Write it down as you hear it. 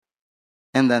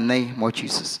In the name of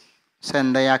Jesus.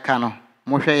 Send the cano.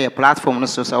 Moshe a platform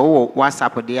so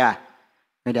WhatsApp there.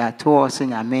 With our tour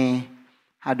sing a me.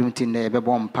 I don't think they be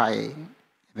bomb pie.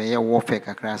 Be a warfare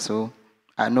kakra so.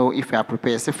 I know if I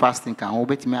prepare say fasting can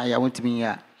obey me, I want to be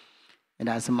here. It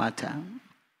doesn't matter.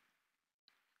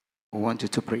 We want you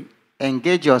to pray.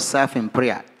 Engage yourself in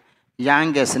prayer.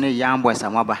 Youngest and young boys are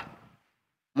maba.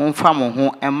 Mon famo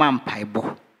ho emma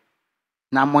mpaibo.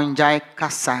 Na monjai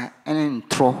kasa ene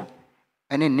ntro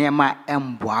ene nema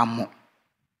emboamo.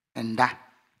 Enda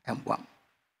emboam.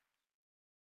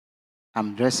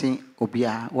 I'm dressing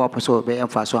obia wa person be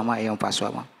emfaso ama emfaso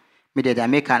ama. Me dey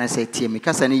make an say tie me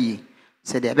kasa ne yi.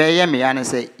 Say dey be ye me an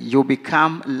say you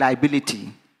become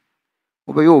liability.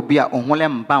 Obey obia ohole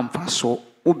mba mfaso.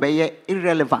 Obey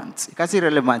irrelevant. Because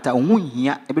irrelevant,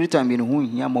 every time you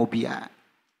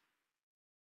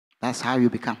that's how you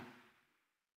become.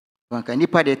 When can you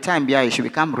put the time you should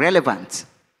become relevant.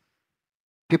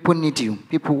 People need you.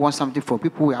 People want something for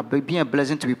people. We are being a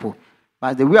blessing to people.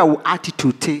 But the way our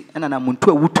attitude and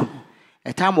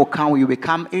a time will come when you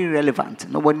become irrelevant.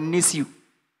 Nobody needs you.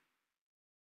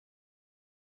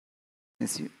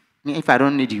 If I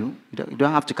don't need you, you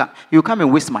don't have to come. You come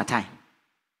and waste my time.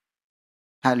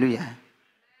 Hallelujah.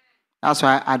 That's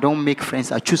why I don't make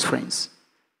friends. I choose friends.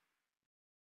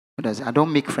 I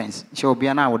don't make friends.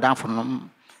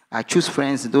 I choose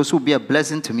friends. Those who be a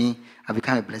blessing to me, I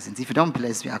become a blessing. If you don't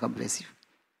bless me, I can bless you.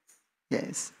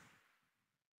 Yes.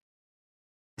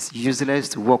 It's useless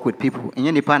to work with people. And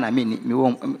you I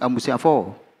mean, I'm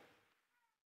for.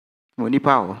 When you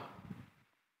power,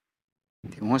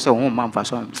 once a woman for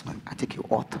some, I take you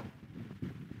out.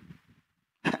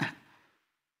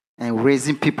 And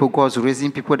raising people, God's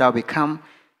raising people that will become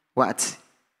what?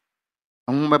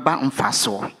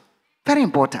 Very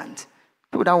important.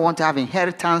 People that want to have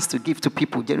inheritance to give to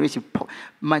people, generation,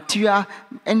 material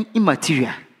and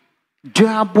immaterial,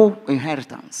 durable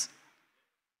inheritance.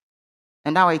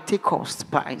 And now I take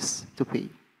cost price to pay.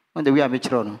 On the way I make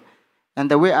sure, and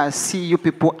the way I see you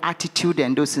people attitude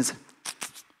and those things.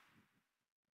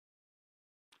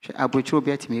 I will show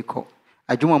be at me call.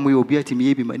 I don't want me be at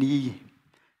me be money.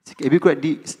 If you could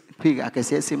pig, I can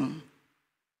say him.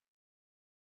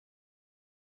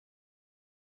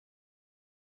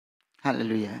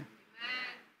 Hallelujah.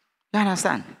 You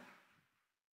understand?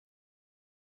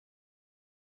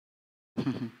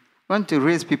 Want to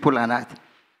raise people like that.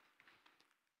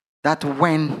 That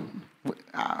when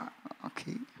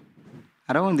okay.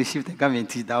 I don't want to shift and come and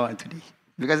teach that one today.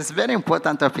 Because it's a very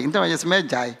important topic. In terms of just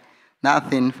magi,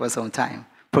 nothing for some time.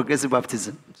 Progressive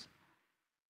baptism.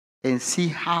 And see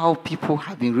how people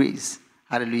have been raised.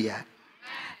 Hallelujah.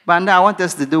 But now I want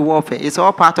us to do warfare. It's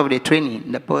all part of the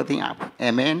training, the building up.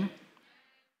 Amen.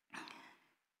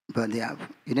 Building up.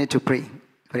 You need to pray.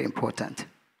 Very important.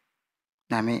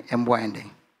 Nami emboende.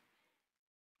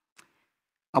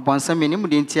 Obonsam minimu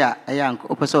dintia ayanko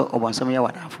opeso obonsam ya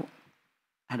wadafo.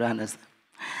 I don't understand.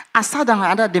 I sat down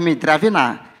under the driving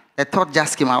the thought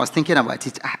just came. I was thinking about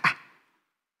it.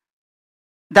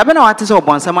 Dabena what is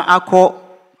obonsam akọ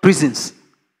prisons.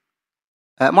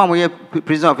 Mom we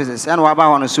prison officers and waba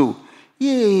on so.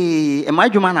 Ye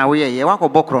imagine na we ye wako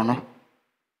bokro no.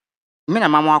 Me na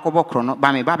mama wako bokro no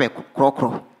ba me ba be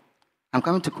krokro. I'm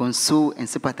coming to console and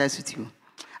sympathize with you.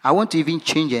 I want to even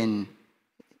change and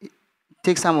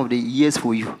take some of the years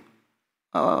for you.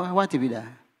 What to be that?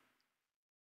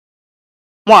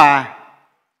 Moi.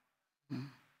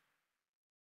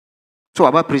 So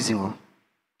about prison.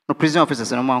 No prison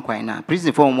officers no man quite now.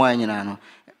 Prison for more no.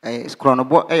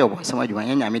 Chronobo ayo some adwuma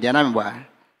nya me dia na me bo.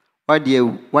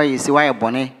 Why you see why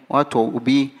bone what to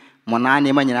ubi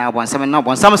monane ma nyina abonsam na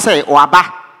abonsam say o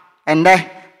aba. And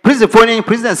prison for any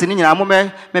prisons ni nyina mo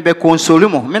me be console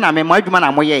mo. Me na me adwuma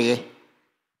na mo yeye.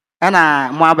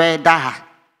 Ana mo abe da ha.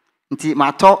 Nti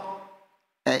mato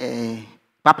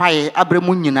papa ye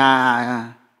abremu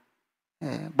nyina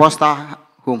Bosta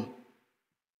home.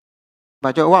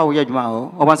 But what we adwuma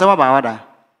o obonsam ba wada.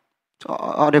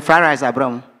 Or the fried rice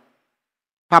abram.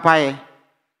 Papa ye.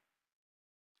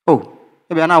 Oh,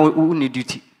 maybe now we need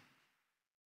duty.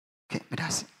 Okay, but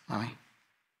that's it. Amen.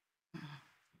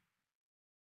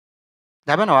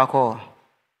 Dabena wako.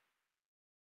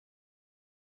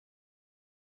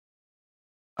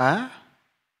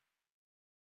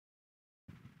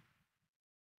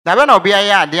 Dabena obi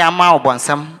aya de ama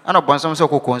obonsam, ana obonsam so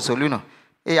ko console no.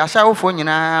 Asha wo fo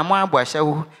nyina mo abo asha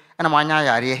wo, ana mo anya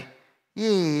yare.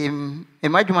 Ye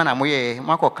imagine na mo ye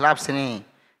mo ko clubs ni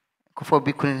ko fo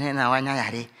bi kun na wanya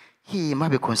yare. He ma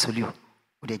be console you.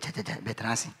 O de jajaja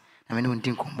betrasi. Na me no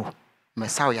ndin kombo. Me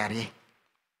saw yare.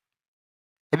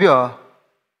 Ebi o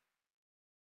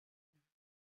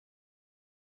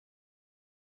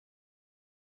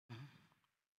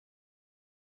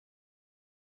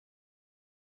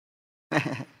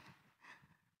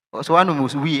So one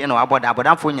must we and about that, but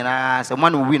I'm for you,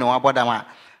 someone who win or about them.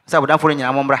 So I'm for you,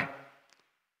 Mombra.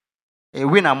 A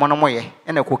winner, monomoye,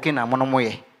 and a cooking, a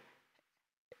monomoye.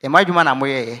 A my man, I'm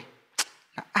way.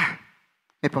 Ah,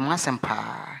 me promise and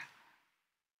pa.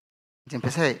 Jim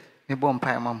say, me bomb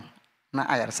pie, mum. Na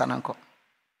I are son uncle.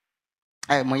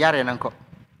 I moyare and uncle.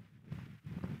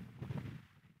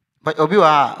 But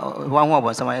Obiwa, one more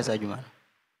was some other human.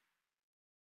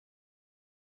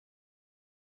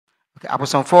 Okay,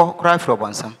 Apostle 4 cry for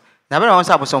one some. Never once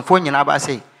Apostle 4 in Abba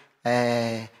say,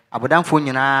 Abudan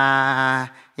Funyana,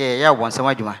 yeah, once a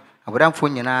majuma. Abudan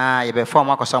Funyana, you be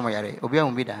former or somewhere. Obia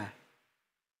will be there.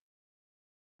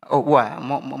 Oh, why,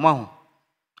 Mo,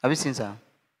 have you seen some?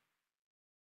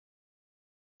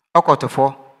 Oko to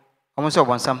 4, almost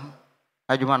one some,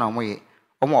 Ajuman on way,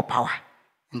 or more power.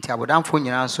 Until Abudan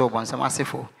Funyana so one some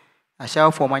massiful. I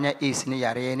shall for my east near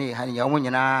any honey,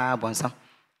 Yamunina, Bonsam.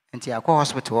 Until I call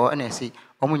hospital and I see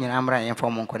Omunya Amra and for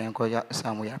Monco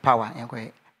somewhere power and go.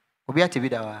 Obia to be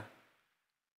there.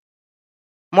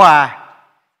 Moi.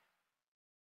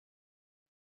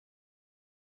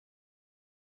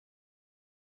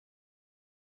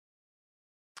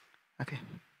 Okay.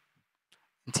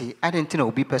 Until I didn't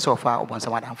know be person far or once a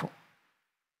madam for.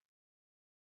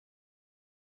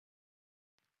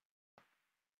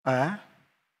 Then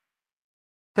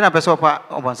a person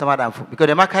or once a madam for because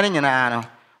the Macarin and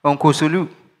Uncle Sulu.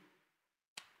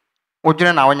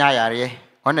 Ojuna na wanya yare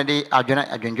ona de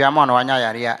adwendwa ma na wanya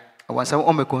yare a wonsa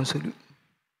o me konsolu.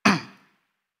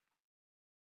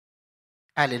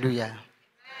 Hallelujah.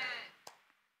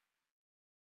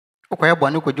 Okoye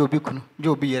bonu ko jobi kunu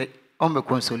jobi yere o me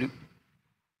konsolu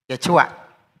ye chiwa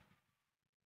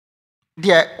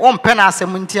de o mpe na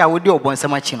asem nti a wodi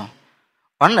obonsam achi no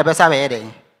ona na besa be ye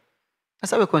de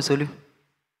asa be konsolu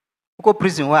ko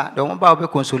prison wa de won ba be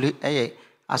konsolu eye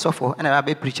asofo na ba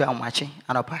be preacher amachi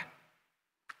anopa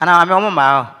ana ame omo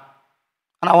ma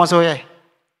ana won so ye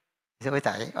se we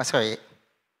tai o so ye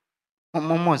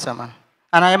mo sama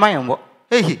ana e mayembo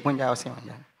ehi monja o se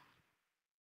monja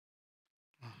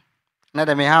na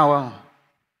de me ha wo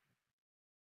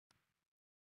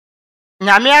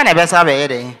nyame ana be sa be ye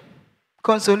de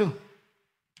consolu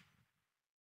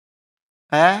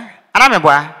ana me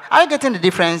boa are you getting the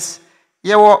difference?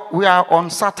 We are on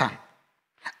Satan.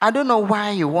 I don't know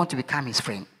why you want to become his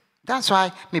friend. That's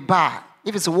why me bar.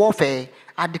 If it's warfare,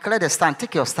 I declare the stand.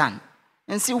 Take your stand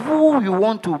and see who you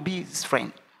want to be his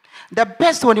friend. The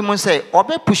best one you must say, or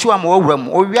be push you more room,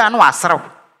 or we are no asaro.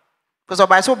 Because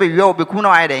by so be you will be kuno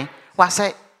ide.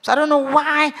 So I don't know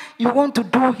why you want to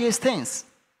do his things.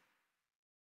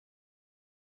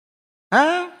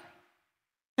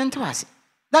 Interesting.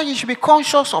 That you should be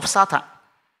conscious of Satan.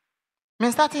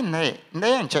 Means that in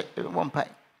there, check one pie.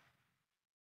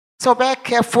 So be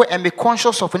careful and be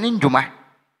conscious of an injuma.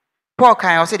 Paul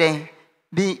can also say,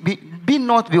 be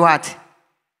not be what?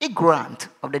 Ignorant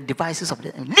of the devices of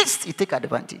the enemy. Least you take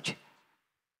advantage.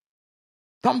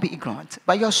 Don't be ignorant.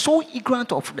 But you're so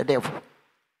ignorant of the devil.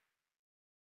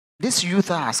 This youth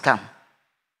has come.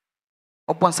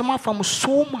 Upon someone from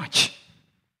so much.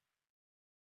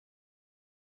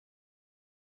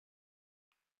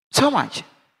 So much.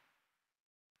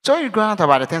 So ignorant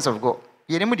about the things of God.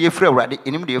 You need to be free already.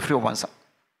 You need to be free once.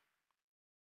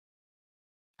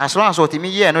 As long as what me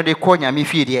yeah no they call me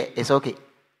feed here, it's okay.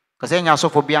 Because then you also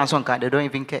for beyond some kind, they don't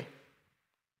even care.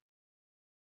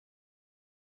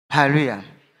 Hallelujah.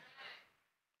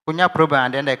 When you problem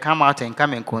and then they come out and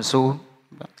come and console.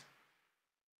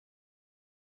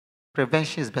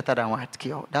 Prevention is better than what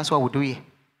cure. That's what we do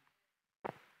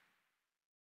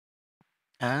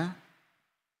here.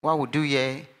 What we do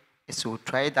here is to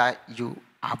try that you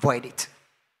avoid it.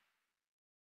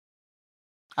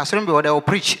 As soon as they will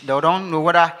preach, they don't know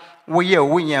whether we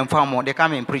and farm they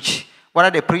come and preach.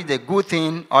 Whether they preach the good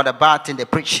thing or the bad thing they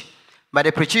preach. But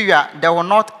the preacher, they will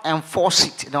not enforce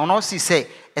it. They will not say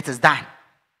it is done.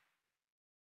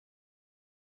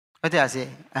 What do I say?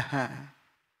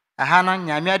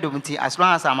 As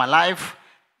long as I'm alive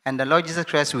and the Lord Jesus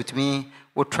Christ with me,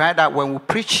 we'll try that when we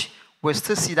preach, we'll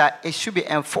still see that it should be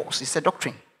enforced. It's a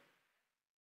doctrine.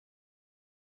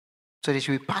 So they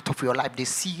should be part of your life. They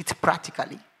see it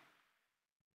practically.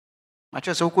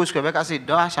 Macho so cool Quebec say,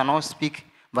 "Thou shall not speak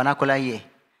vernacular here."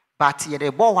 But yet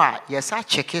the boy, yes, I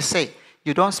check it. Say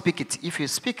you don't speak it. If you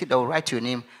speak it, they'll write your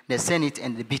name. They send it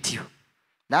and they beat you.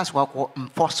 That's what we call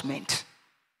enforcement.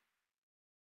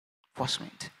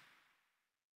 Enforcement.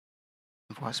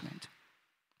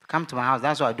 Come to my house.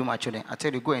 That's what I do, my children. I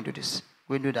tell you, go and do this.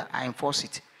 Go and do that. I enforce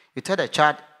it. You tell the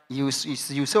child, you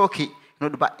say okay,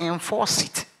 but enforce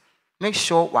it. Make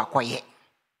sure we're quiet.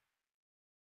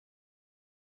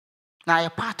 Now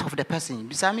you're part of the person.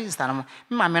 Beside me,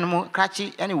 my man,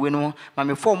 cratchy anyway, no,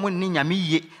 my form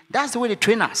me. That's the way they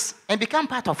train us and become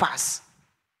part of us.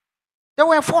 They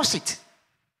will enforce it.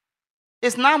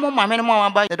 It's now more my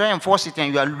minimum, but they don't enforce it,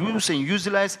 and you are loose and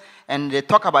useless, and they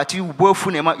talk about you,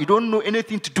 you don't know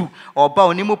anything to do, or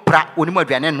about Onimo Pra, Onimo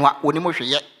Diana, Onimo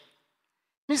yet.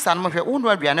 Miss Sanmo,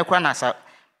 who Diana Cranasa.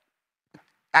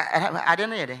 I don't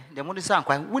know, the Modi San,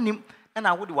 quite winning, and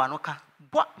I would want to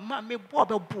but me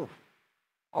Bob a boo.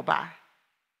 Oba.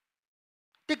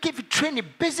 They give you training,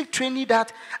 basic training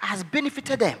that has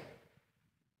benefited them.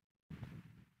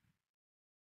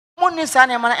 Money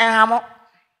sana mana ehamo.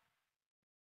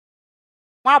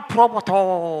 Ma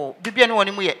proboto bibi ene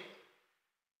woni mu ye.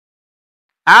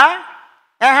 Ah?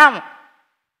 Ehamo.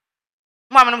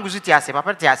 Mama no gusu ti ase,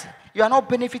 papa ti ase. You are not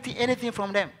benefiting anything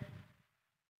from them.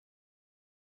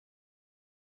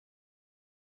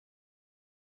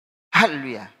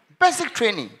 Hallelujah. Basic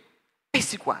training.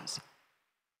 Basic ones.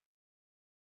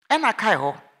 And I kai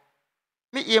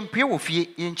me yempie wo fie,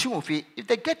 yenchi wo fie. If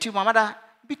they get you, my mother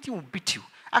beat you, will beat you.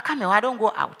 I come here, I don't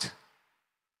go out.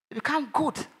 You become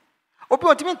good. Obi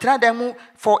want me try them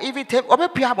for even time. Obi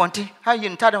pia bonti. How you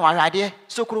enter them idea?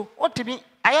 So cool. What to be?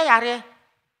 Ayayare.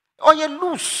 Or you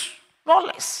lose, no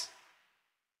less.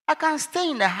 I can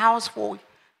stay in the house for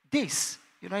days.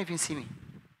 You don't even see me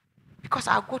because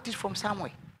I got it from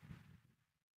somewhere.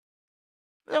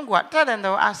 Don't go. Tell them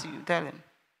they'll ask you. Tell them.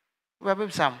 We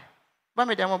have some. But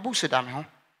me them books them home.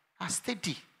 I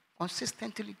steady,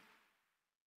 consistently.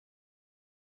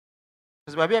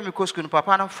 Because baby I'm go school.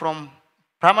 Papa from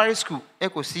primary school. I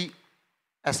go see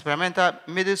experimental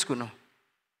middle school. No.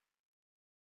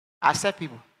 I serve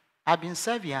people. I've been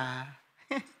serving.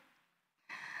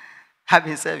 I've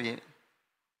been serving.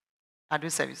 I do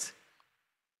service.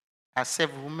 I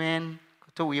serve women.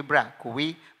 To we bra,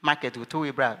 we market to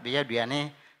we bra. Be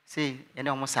aduane. See, you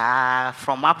know, almost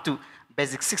from up to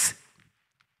basic 6.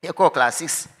 You call class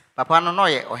 6. Papa no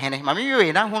ye or hene. Mami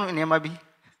you na hunu ni mabi.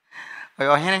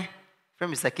 Or hene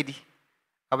from Mr. Kiddy.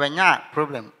 Abanya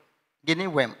problem. Guinea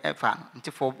wem fan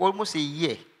until for almost a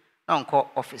year. No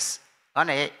call office. On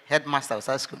a headmaster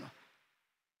of school.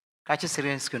 Catch a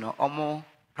Syrian school or more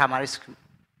primary school.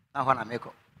 Now when I make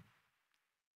up.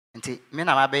 Until me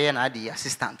na mabe na the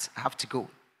assistant, I have to go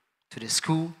to the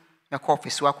school. My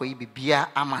office work will be beer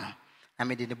amano. I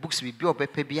made the books be beer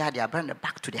bepe beer. They are bring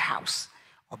back to the house.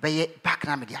 Obey back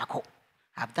na me the ako.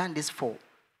 I've done this for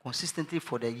consistently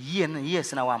for the year and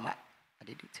years now. I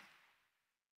did it.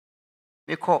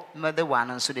 Me call mother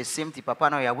one and so the same thing. Papa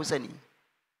no ya wusani.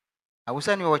 I was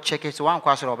sending you check it to one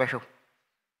question of special.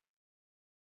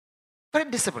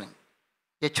 Very disciplined.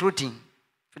 Your routine.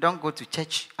 If you don't go to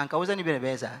church, and I wasn't even a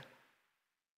bezer.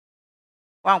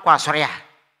 One question,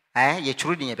 you're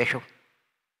true in your bishop.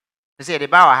 They say the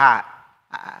bower ha,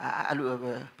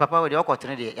 Papa with the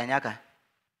opportunity, Yanyaka.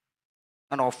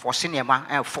 No forcing your man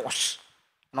and force.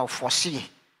 No foresee.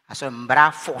 I saw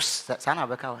bra force that son of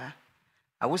a cow.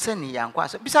 I was sending young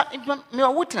question. Besides, me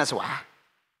a witness. I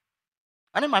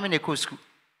didn't mind a school.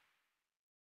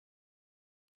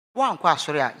 One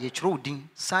question, you're true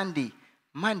Sunday,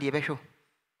 Monday, bishop.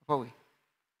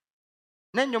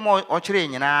 Then you more orchard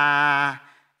na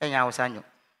and I was on you.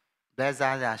 There's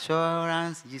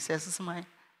assurance, Jesus is mine.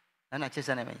 And I just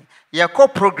anyway. Your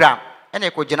co-program and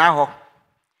a co-general.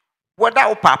 What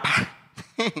that papa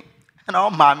and all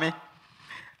mammy.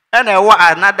 And I want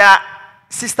another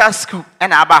sister school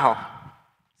and Abaho.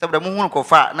 So the moon go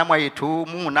far, no more 2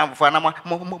 moon, no for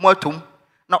more tomb,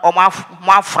 no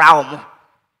more frau.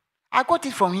 I got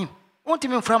it from him. Won't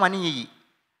even from any.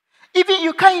 Even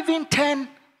you can't even turn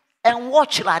and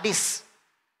watch like this.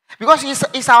 Because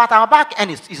it's our back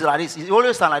and it's like this. It's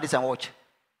always stand like this and watch.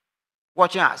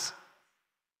 Watching us.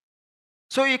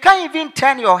 So you can't even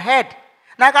turn your head.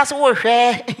 Naga so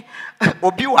share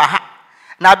obi wa ha.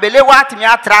 Na bele wat me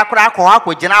atra kra ko ha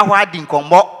ko gina ho adi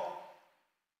nkombo.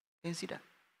 You see that?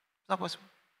 It's not possible.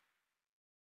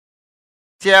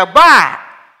 Tie ba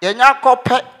ye nya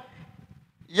kope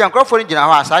ye nkrofo ni gina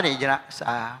ho asa na gina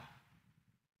sa.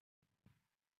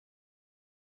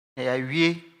 Ya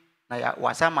wie na ya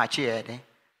wasa machi ya de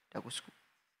that was school.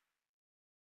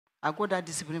 I got that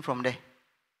discipline from there.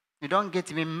 You don't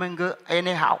get me mango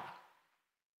anyhow.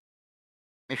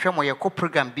 Me hwe mo ye ko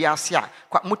program bi ase a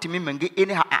kwa mutimi mango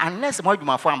anyhow unless mo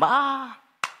adwuma fo amba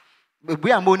bebu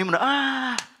am onim no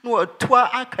no atua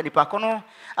aka nipa ko no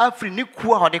afri ni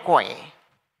ku a hode ko ye.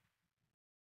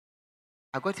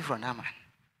 I got it from that man.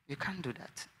 You can't do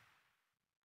that.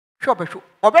 Sure,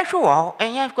 Obesho,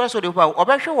 and yes, cross the power.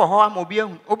 Obesho,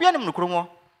 Obianum no Cromo.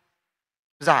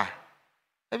 Za,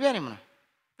 Obianum,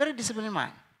 very disciplined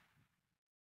man.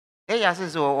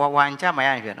 Yes, so one time I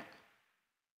am.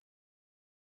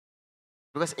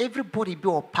 Because everybody be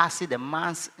or passing the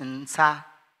man's inside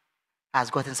has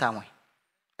gotten somewhere.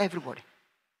 Everybody.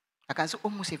 I can say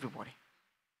almost everybody.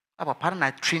 About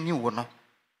partner training one.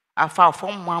 I found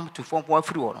from 1 to 4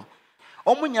 free one.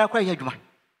 Almost you are quite human.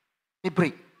 They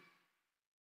break.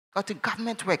 Got to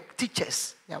government work,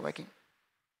 teachers, they are working.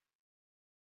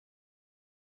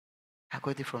 I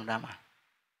got it from that man.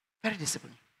 Very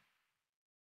disciplined.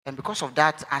 And because of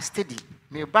that, I study.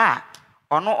 Me ba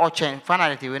or no ochen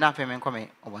finality we not family come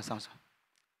over Samsung.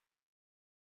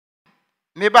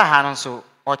 Me ba hanon so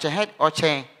ochen head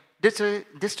ochen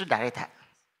district director.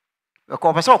 We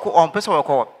call person on person we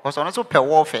call because on also per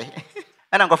warfare.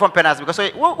 And I go from penance because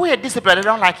we are disciplined, they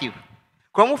don't like you.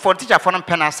 Come for teacher for them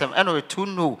penance and we too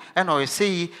know and we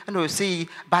see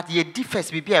but ye differs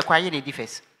be a quiet any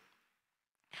differs.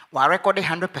 We record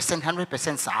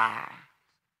 100% sir.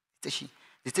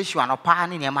 The tissue are not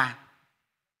pan in your man.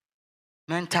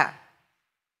 Mental.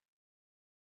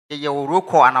 You will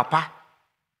call an opa.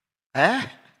 Eh?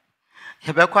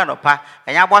 You better call an opa.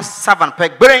 And I was 7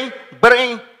 peg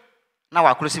brain. Now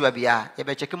I could see where we are. You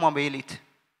better check him on be late.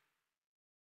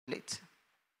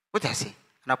 What I say?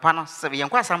 An opa, 7 young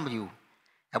quite some of you.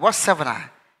 I was 7. I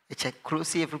check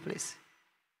close every place.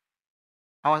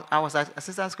 I was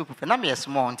assistant school professor. Not me a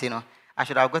small, you know. I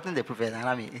should have gotten the professor.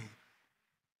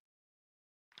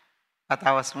 But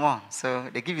I was small, so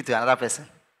they give it to another person.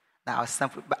 Now I was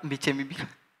sample, but me.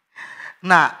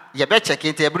 Now you better check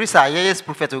into every side. Yes,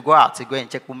 prophet will go out to go and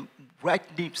check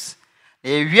right names.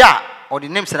 We are or the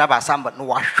names about some, but no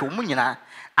one show me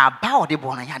about the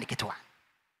born and get one.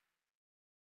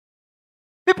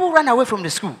 People run away from the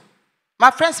school.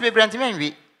 My friends may brand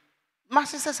me. My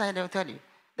sisters, I will tell you,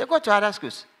 they go to other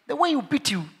schools. The way you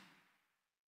beat you,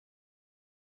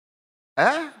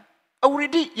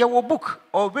 already your book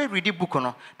or read the book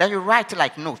no, then you write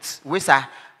like notes. We say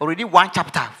already 1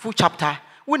 chapter, full chapter.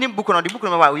 We book on the book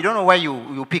number, we don't know where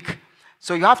you pick.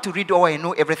 So you have to read all and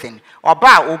know everything. Or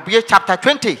be chapter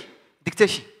 20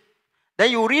 dictation.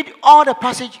 Then you read all the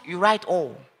passage, you write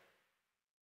all.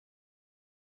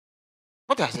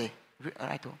 What do I say?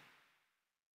 Write all.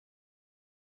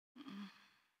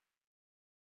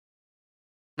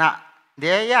 Now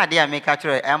they make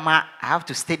actually Emma. I have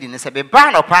to study in the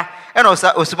ban or pa and also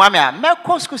Osumamia.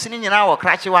 Me schools in our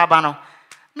cratchy wabano.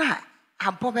 Now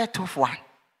I'm probably tough one.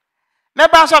 Me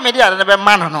banso media the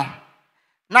man no.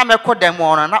 Now me call them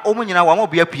on na omunyina wa mo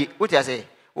be apie. What I say?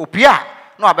 Opia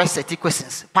no about 30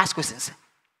 questions, past questions.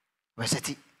 We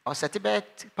set or set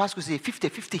bet past questions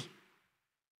 50.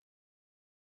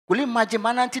 Could you imagine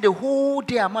mananti the whole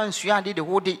day amongst you and the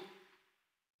whole day?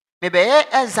 Maybe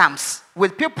exams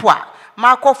with people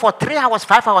mark for 3 hours,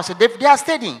 5 hours a day. They are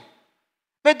studying.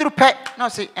 Bedroom pet. No,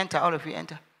 say enter, all of you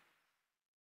enter.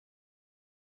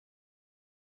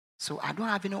 So I don't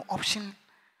have any option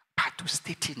but to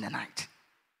study in the night.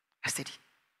 I study.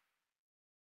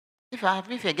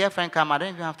 If a girlfriend come, I don't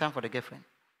even have time for the girlfriend.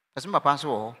 Because my parents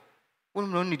will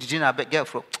need to dinner a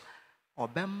girlfriend or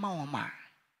bema or ma.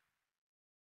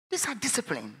 These are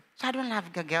discipline. So I don't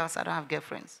have girls, I don't have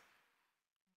girlfriends.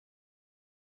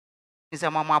 It's a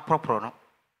mama proper, no?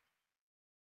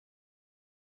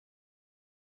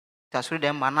 That's why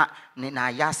them mana na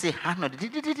yasi hano.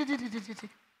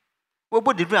 We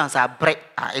both the brands are break.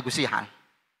 Egusi han.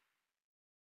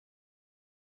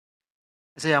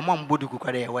 Say a mom body cook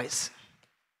at west.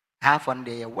 Half on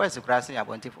the west grassing a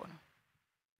bountiful.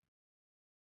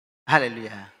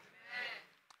 Hallelujah.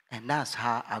 And that's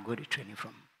how I got the training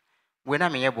from. When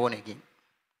I'm here born again,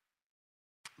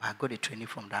 I got the training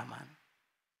from that man.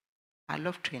 I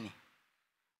love training.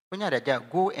 When you're there,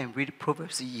 go and read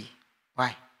Proverbs.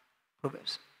 Why?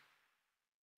 Proverbs.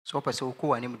 So, person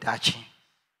who name Dachi,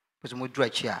 person who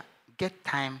get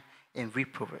time and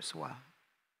read Proverbs. Wow.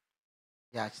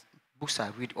 Yeah, books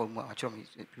I read almost.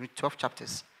 Read 12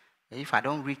 chapters. If I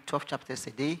don't read 12 chapters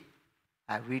a day,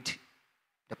 I read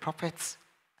the prophets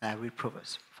and I read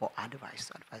Proverbs for advice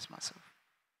to advise myself.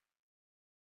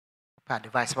 Papa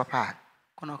advice, Papa.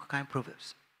 Kono kind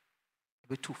Proverbs.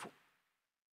 Be too full.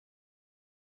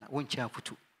 Won't change for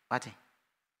two. What?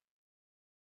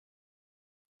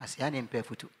 I say, I didn't pay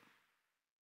for two.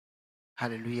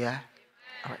 Hallelujah.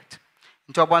 All right.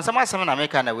 Into a some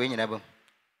America and away in a boom.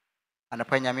 And a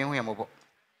penny me mobile.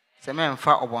 Some men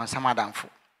far upon some other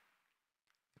fool.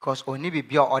 Because only be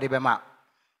pure or the bema.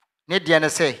 Need the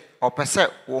say, or per se,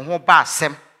 or more bass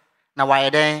sem. Now why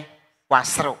then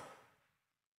was through.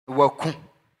 Work.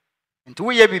 And two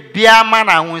ye be beer man,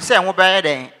 I won't say, more bad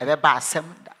than ever bass sem.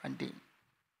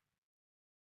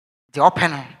 The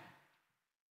open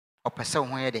or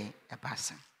person where they a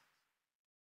person.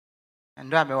 And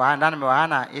do I me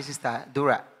wana sister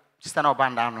Dora, sister no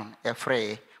bandano, a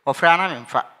fray, or frana in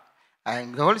fact.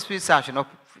 And the Holy Spirit says I should not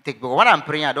take, but when I'm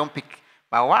praying, I don't pick.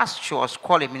 But once she was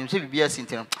calling me, she be a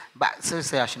sinner, but so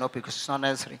say I should not pick because it's not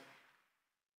necessary.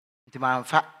 Into my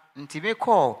fact, into me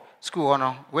call school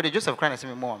honor, where the Joseph Christ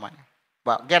me more money.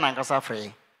 But again, I'm just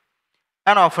afraid.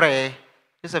 I'm not afraid.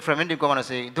 Just a friend, go and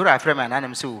say, do I frame and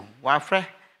I'm so, why afraid?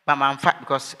 But I'm fat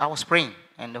because I was praying,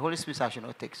 and the Holy Spirit says I should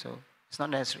not take, so it's not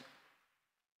necessary.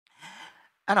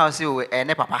 And I'll see you,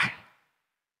 papa.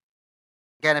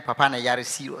 Get a papa and a yard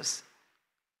serious.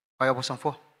 Or you was on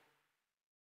for.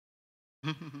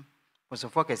 Was on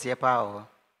focus here, power.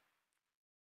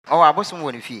 Oh, I was on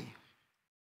one fee.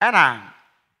 Anna,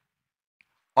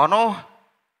 or no,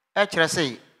 actually,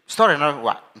 say, story not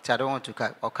what, I don't want to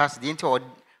cut or cast the into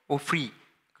or free,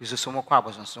 because some more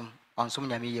quabbles on some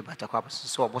yammy, but a quabbles,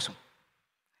 so bosom.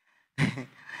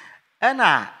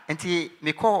 Anna, and he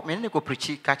may call me go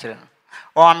preachy catcher.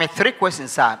 Or I made 3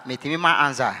 questions, sir, make me my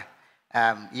answer.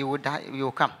 You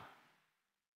will come.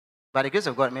 By the grace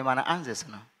of God, me my answers,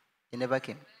 no. He never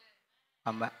came.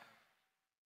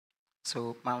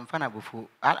 So, my fan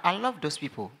I love those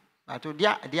people.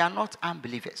 They are not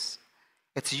unbelievers.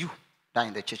 It's you that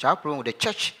in the church. I have problem with the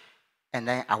church, and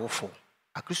then I will fall.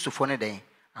 A Christopher, then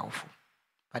I will fall.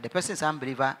 But the person is an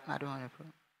unbeliever, I don't have a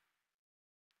problem.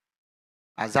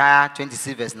 Isaiah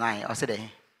 26 verse 9. I said,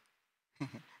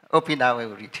 open that way,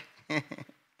 we read.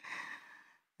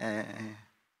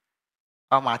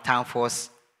 All my town force,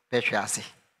 patriarchy.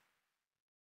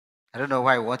 I don't know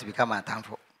why you want to become a town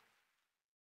for.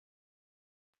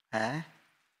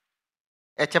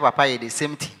 Eche papa is the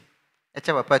same thing. Eche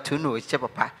papa to know, eche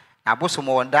papa. I bought some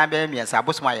more damn yes, I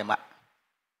bought my yama.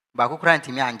 Baku crying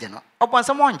to me, Angelo. Upon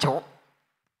someone, Joe.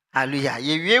 Hallelujah.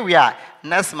 Here we are.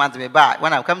 Next month,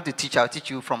 when I come to teach, I'll teach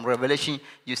you from Revelation.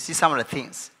 You see some of the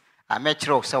things. I met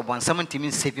you so when someone to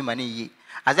me save money.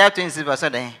 As I told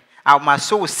you, I my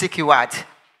soul seek you out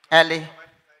early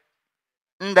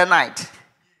in the night.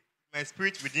 My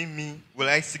spirit within me will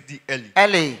I seek thee early.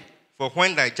 Early. For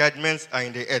when thy judgments are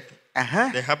in the earth,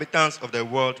 the inhabitants of the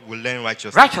world will learn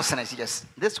righteousness. Righteousness, yes.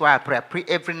 This is why I pray. I pray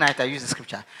every night. I use the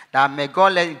scripture that may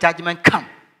God let judgment come.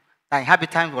 The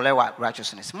inhabitants will learn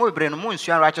righteousness. More brain, more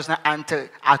righteousness until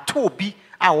I told be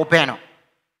our banner.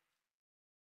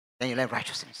 Then you learn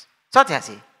righteousness. So I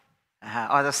say,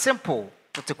 or the simple,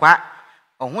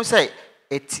 or who say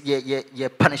it ye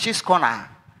punishes corner,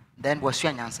 then what's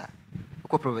your answer?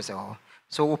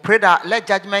 So we pray that let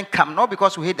judgment come, not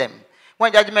because we hate them.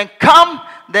 When judgment come,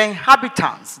 the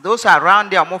inhabitants, those around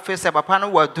there, more face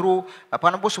will through,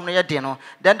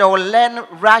 then they will learn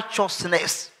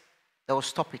righteousness. They will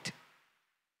stop it.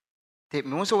 We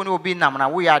will be now.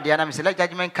 We are the enemy. Let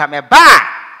judgment come.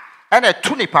 And a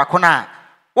tunipa kona.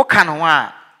 What kind of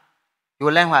one? You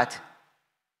will learn what?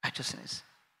 Righteousness.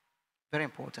 Very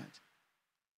important.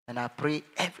 And I pray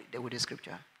every day with the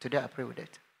scripture. Today I pray with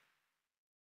it.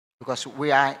 Because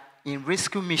we are in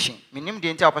rescue mission. We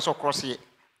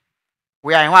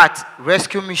are in what?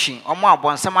 Rescue mission.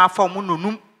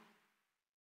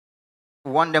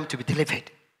 We want them to be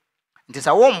delivered. It is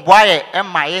a won't buy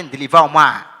and deliver.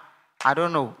 I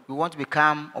don't know. We want to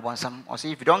become Obansam. Or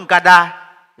say if you don't gather,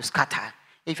 you scatter.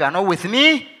 If you are not with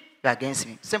me, you are against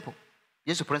me. Simple.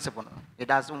 This is the principle. It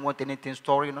doesn't want anything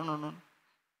story. No.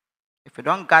 If you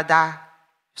don't gather,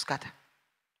 you scatter.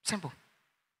 Simple.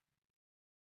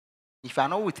 If you are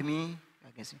not with me,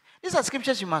 against me. These are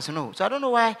scriptures you must know. So I don't know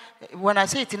why when I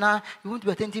say it now, you want to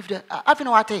be attentive to I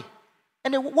know what I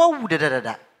and then what would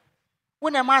that?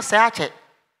 When a man say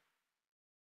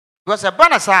because the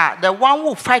banner, the one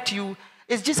who fight you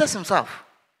is Jesus himself.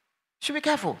 Should be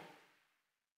careful.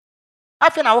 I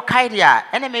think I will carry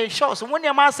the enemy shows. So when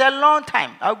your man say a long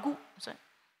time, I'll go.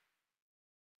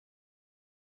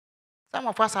 Some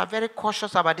of us are very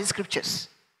cautious about these scriptures.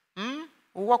 We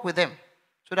work with them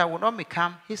so that we will not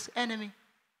become his enemy.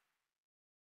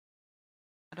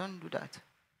 I don't do that.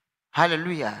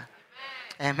 Hallelujah.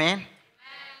 Amen.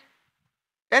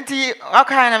 And how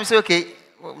can I say, okay,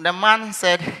 the man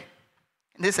said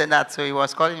this and that, so he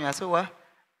was calling me. I said, well,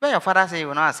 when your father said you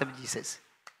will not accept Jesus.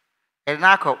 And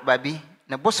now, baby,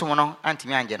 the bosom no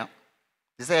anti-me angelo.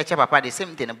 They say, papa, the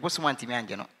same thing, the bosom anti-me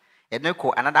angelo. And no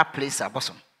call another place a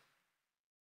bosom.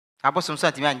 A bosom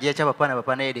anti-me angelo,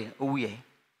 papa, oh, yeah.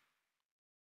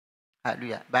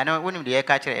 Hallelujah. But I know when the air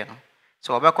catcher,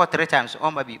 so I call 3 times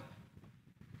on baby.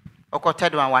 I call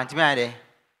 3rd one, one to me there.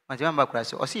 One to me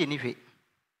back, or see any fee.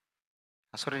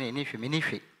 I saw any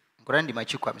fee, Grandy, my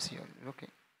chick comes here. Okay.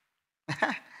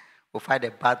 We'll fight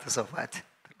the battles of what?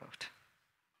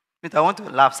 But I want to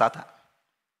laugh Satan.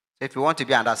 So if you want to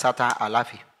be under Satan, I'll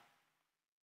laugh you.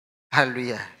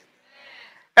 Hallelujah.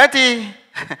 Eti,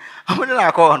 I'm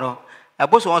not going to a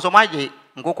boss was on my day,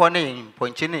 go on in,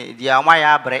 Ponchini, the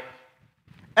Amaya bread.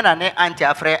 And I ne auntie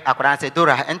afraid I could answer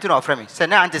Dora, and to know from me. Say,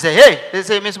 now, auntie say, hey, they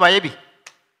say, Miss Mayabi.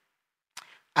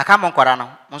 I come on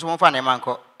Corano, most one funny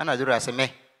manco, and I do as a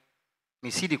me. Me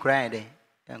see the crying day,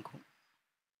 uncle.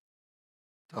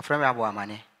 To frame our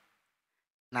money.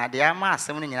 Now, the Ama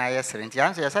 7 years, and the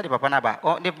answer, I said, Papa Naba,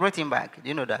 oh, they brought him back. Do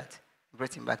you know that?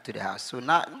 Brought him back to the house. So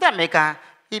now, that maker,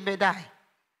 he may die.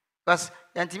 Because,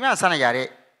 Yantimia Sana Yare,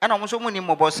 and almost so many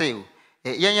more bossy,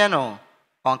 no,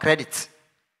 on credit.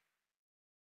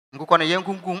 Nkukona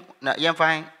yenkunkum na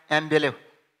yemfan embele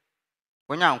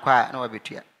wonya nkwa na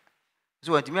wabetua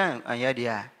so wantimi anya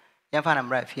dia yemfa na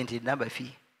mra fi nti na ba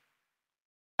fi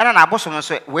ana na abosom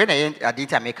so we na yen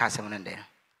adita make asem no ndɛ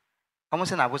omo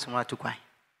se na abosom na tukwan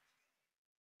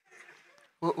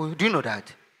do you know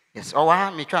that? Yes, o wa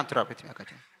me twa ntro apeti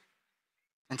akacha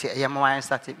nti yemwa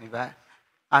start me ba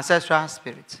ancestral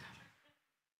spirit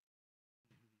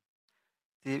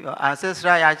the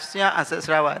ancestral ya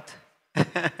ancestral what?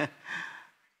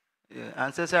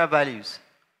 Ancestral values.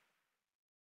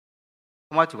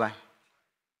 What to buy?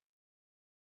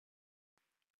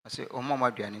 I say, oh,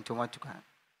 Mama, do I need to want to go?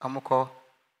 I'm call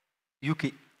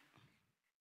UK.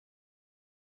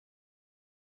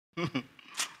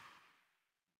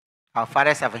 Our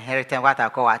fathers have inherited what I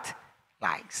call what?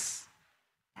 Lies.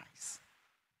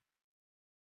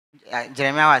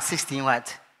 Jeremiah was 16,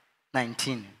 what?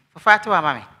 19. For far to our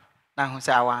mommy. Now, who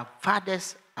say our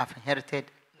fathers have inherited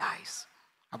lies.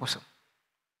 Abosom.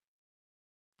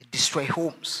 They destroy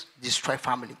homes, destroy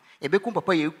family. Ebekum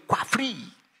papa ye kwa free.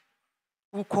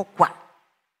 Uko kwa.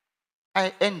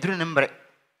 I endru number.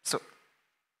 So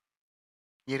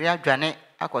Yiria dwane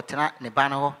akotena ne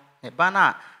bana ho. Ne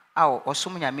bana awo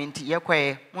osum nyame nti ye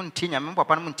kwae munti nyame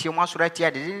papa no munti mo asoro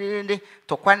atia de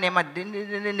to kwa ne ma de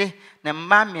ne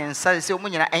mma miensa se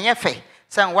omunyina enye fe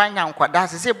san wanya nkwada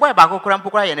se boy ba kokora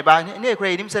mpokora ye ne ba ne ekora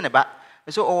yenim se ne ba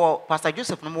so oh Pastor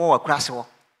Joseph no mo wa kurase ho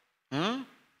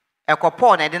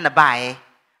ekopɔ na de ne baae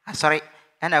sorry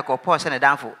and ekopɔ se ne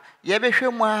danfo ye behwe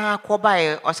mu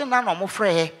akɔbaae o se na no mo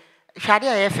frɛ hwade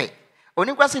a ye fe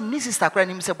oni kwase ni sister kora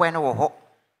nim se boy no wo ho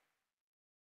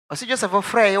o se Joseph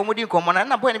frɛ o mo di nkomo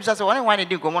na boy ne bisa se won wan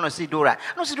di nkomo no si Dora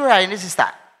no si Dora ni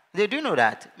sister. They do you know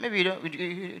that? Maybe you don't, do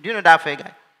you know that fair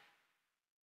guy?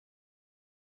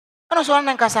 And so on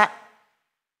nkasa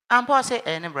and Paul say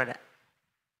eh brother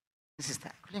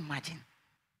sister could you imagine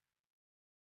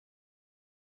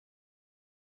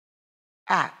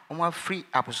omo free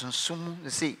aposonsum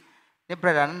say ne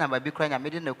brother na ba bi kra nya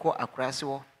mede ne ko akurase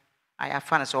wo aya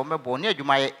fa na so omebo ne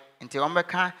adwuma ye nti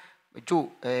ombeka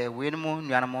jo we no mu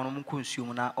nuana mo no mu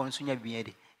konsume na onso nya bia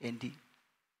de endi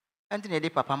anti ne de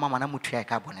papa mama na mutua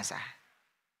ka bone sa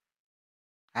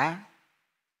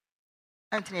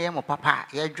anti ne ye mo papa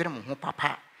ye dwere mo ho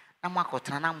papa na mo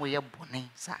akotena na mo ye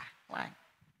bone sa why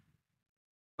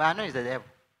but no is the devil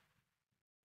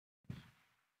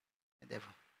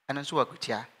and so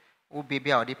akutia o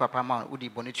baby a odi papa ma odi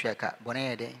bone tua ka bone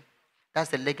ye de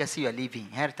that's the legacy you are leaving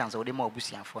inheritance odi ma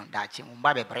obusian for dachi mo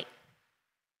ba bebre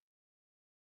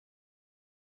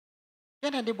ye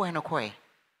na de boy no koe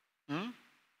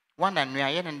one and we are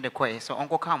in the koe so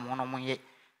uncle come one on ye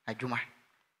adwuma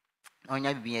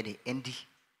onya bibie de endi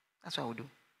that's what we do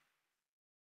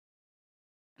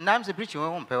now I'm the preacher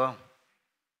won't pay well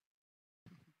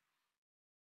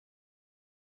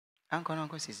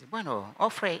uncle says bueno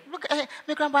offer look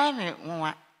me can buy me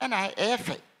one and I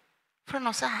efe friend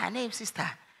of her name sister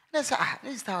let's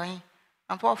sister why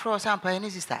I'm for for some pay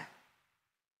sister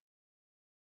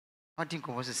what think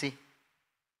you want to say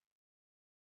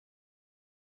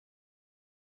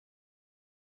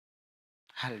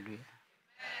hallelujah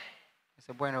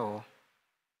so bueno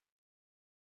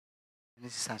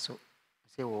this is so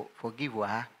say forgive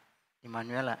her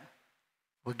Emmanuela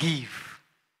forgive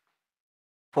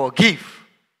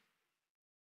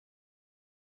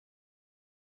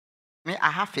me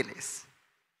I have feelings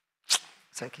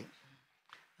it's okay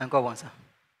and God wants her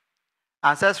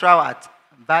ancestral what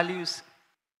values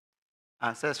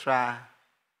ancestral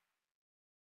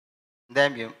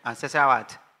then you ancestral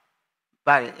what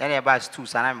but any about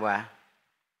stools and I'm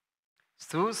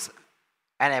stools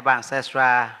and about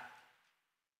ancestral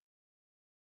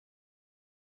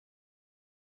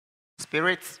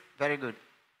spirits very good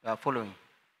you are following.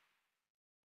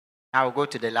 Now we'll go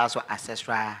to the last one,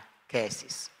 ancestral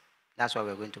curses. That's what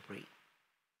we're going to pray.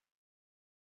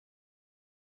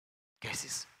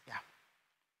 Curses, yeah.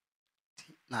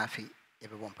 Now, if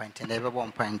everyone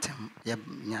point, yeah,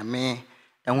 me,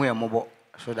 and we are mobile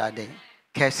so that the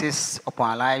curses upon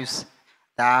our lives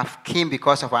that came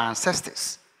because of our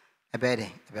ancestors.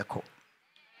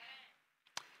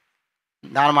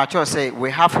 Now, my church say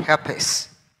we have helpers.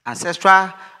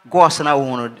 Ancestral gods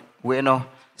now we know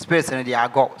spirits and they are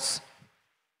gods.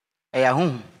 They are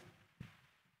whom?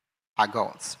 Are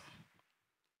gods.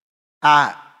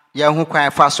 Yeah, who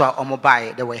quite fast or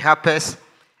mobile. They were helpers.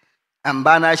 And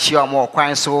banner she or more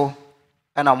quite so.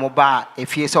 And a mobile,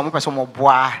 if you saw person more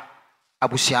bois,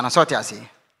 Abusiana Sotiasi.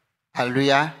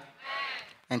 Hallelujah.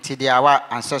 And to our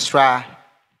ancestral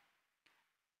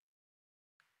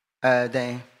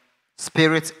the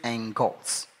spirits and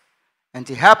gods. And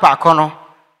to help our corner,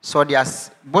 so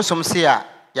there's bosom seer,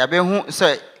 Yabe who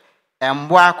say, and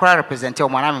boy, represent your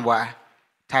manamboy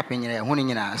typing in a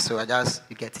hunting, so I just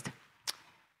get it.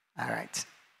 All right.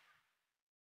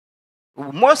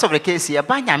 Most of the case here,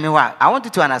 I want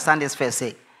you to understand this first.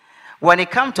 Say, when it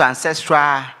comes to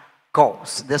ancestral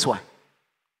gods, this one,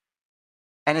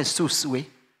 and it's too sweet.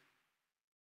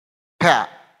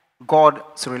 God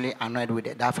is really annoyed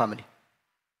with that family.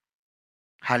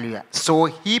 Hallelujah. So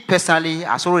he personally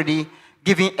has already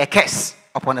given a curse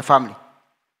upon the family.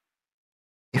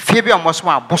 If you be almost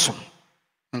one bosom,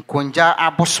 and kunja a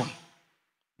bosom,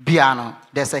 biano,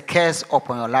 there's a curse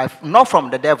upon your life, not from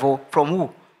the devil, from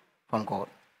who? From God.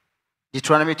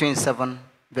 Deuteronomy 27,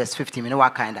 verse 15. You know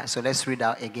what kind of? So let's read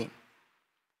out again.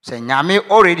 So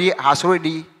Nyame has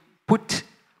already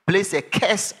placed a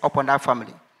curse upon that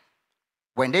family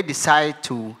when they decide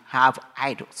to have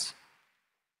idols.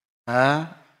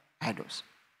 Idols.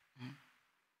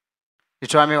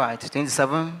 Deuteronomy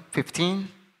 27, 15.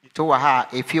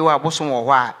 If you are bosom or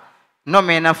what? No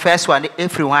man, first one,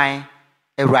 everyone,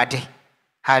 erade.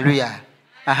 Hallelujah.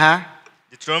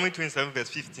 Deuteronomy 27, verse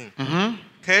 15.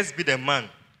 Cursed be the man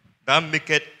that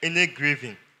maketh any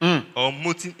graven or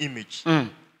molten image, an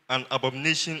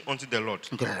abomination unto the Lord.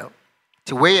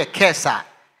 To weigh a curse,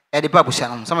 Eddie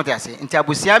Babusan, somebody say, into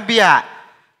Abusia Bia,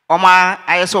 Oma,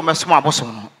 I saw my small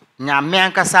bosom,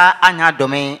 Nyamankasa, Anya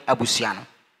domain Abusiano.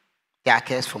 They are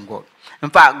cursed from God. In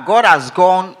fact, God has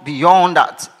gone beyond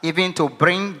that, even to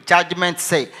bring judgment,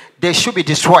 say they should be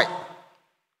destroyed.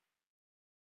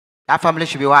 That family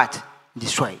should be what?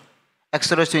 Destroyed.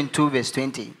 Exodus 22, verse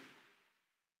 20.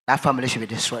 That family should be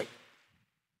destroyed.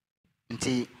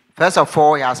 Until, first of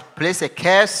all, he has placed a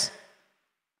curse.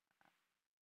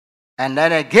 And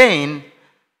then again,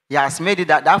 he has made it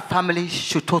that family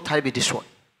should totally be destroyed.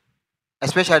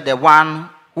 Especially the one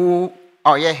who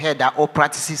or your head that all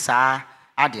practices are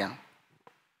Adian.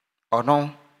 Or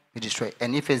no, be destroyed.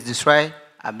 And if it's destroyed,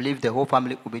 I believe the whole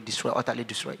family will be destroyed, utterly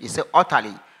destroyed. He said,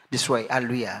 utterly destroyed.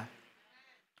 Hallelujah.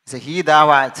 He said, he that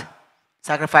what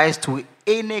sacrifice to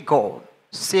any God,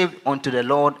 save unto the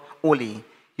Lord only,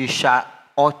 you shall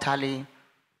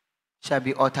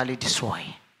be utterly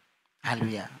destroyed.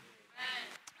 Hallelujah.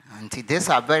 And these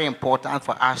are very important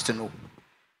for us to know.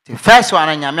 The first one,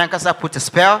 Nyamankasa put a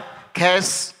spell,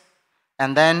 curse,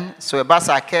 and then, so about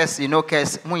a curse,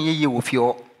 curse,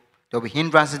 there will be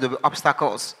hindrances, there will be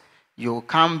obstacles. You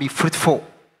can't be fruitful.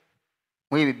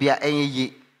 We be a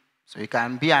so you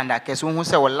can be under curse. Who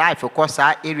say, well, life, of course,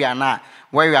 our area now,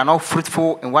 where you are not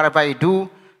fruitful in whatever you do,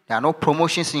 there are no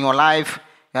promotions in your life.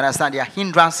 You understand? There are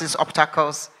hindrances,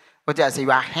 obstacles. But I say,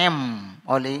 you are him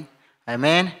only.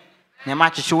 Amen. Then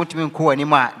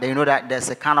you know that there's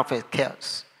a kind of a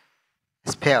curse,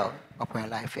 a spell upon your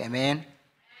life. Amen.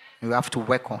 You have to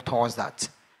work on towards that.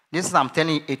 This is, I'm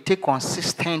telling you, it takes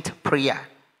consistent prayer.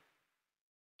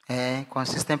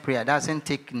 Consistent prayer doesn't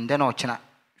take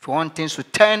if you want things to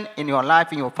turn in your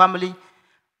life, in your family,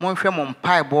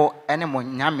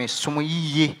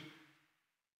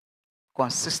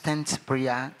 consistent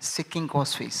prayer, seeking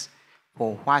God's face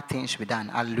for what things should be done.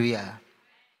 Hallelujah.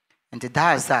 And it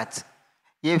does that.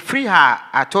 You free her.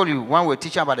 I told you when we're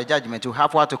teaching about the judgment, you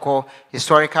have what to call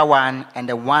historical one and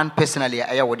the one personally.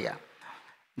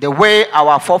 The way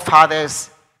our forefathers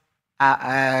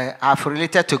have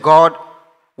related to God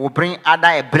will bring either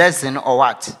a blessing or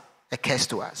what? A curse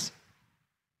to us.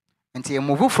 Until you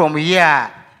move from here,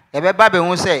 the Bible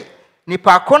will say,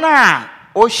 Nipa kona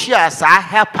oshia sa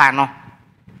helpano.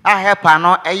 A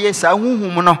helpano, a yes, a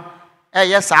humuno, a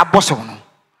yes, a bosom.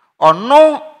 Or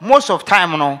no, most of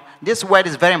time, no, this word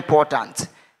is very important.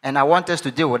 And I want us to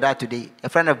deal with that today. A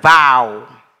friend of vow.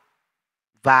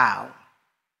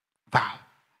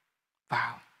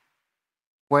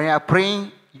 When you are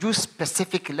praying, you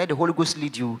specifically let the Holy Ghost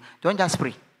lead you. Don't just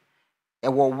pray. A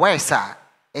word, sir,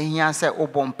 and he answer, oh,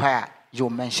 bonfire, you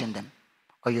mention them.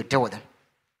 Or you deal with them.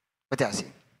 What else?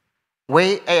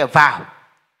 Way a vow.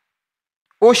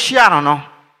 Oh,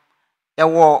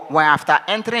 no. When after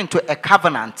entering into a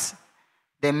covenant,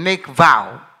 they make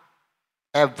vow.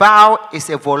 A vow is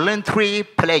a voluntary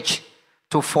pledge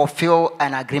to fulfill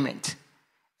an agreement.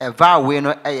 A vow we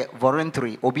know a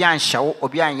voluntary. Obian show,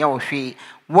 Obian Yawi,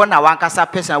 one a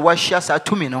wankasa person was shares a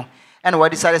 2 minutes. And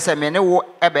what decided to say, many wo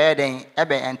ebe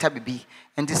and tabi.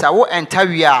 And this a wo and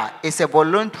tabia is a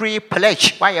voluntary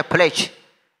pledge. Why a pledge?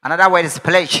 Another word is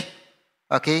pledge.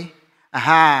 Okay?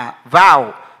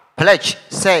 Vow, pledge.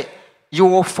 Say, you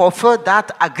will fulfill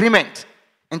that agreement.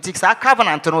 And it's a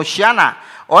covenant no shiana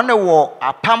on the war,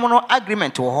 a permanent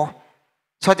agreement to her.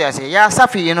 So they say, yeah,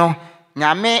 Safi, you know,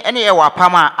 Nyame any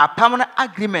a permanent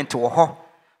agreement to her.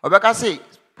 Obeka say,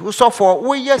 so for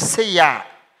we yes say ya,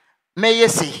 may ye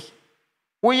see.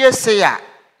 We yes say ya,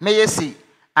 may ye see.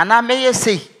 And I may ye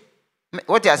see.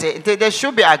 What I say, there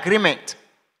should be agreement.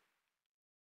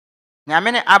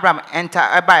 Nyame Abraham enter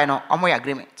a by no omo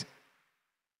agreement.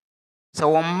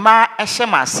 So ma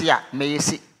eshemasia may ye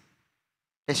see.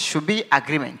 There should be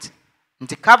agreement.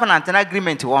 The covenant and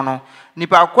agreement one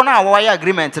nipa kona why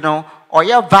agreement no or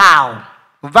ya vow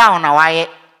na why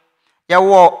ya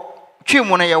wo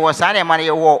twimu no ya wo sa na ma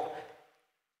ya wo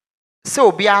se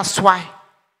obi aswai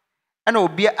ana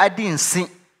obi adi nsi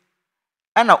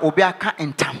ana obi aka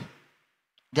entam.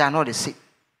 They are not the same.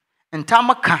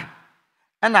 Entam ka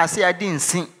ana se adi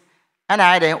nsi ana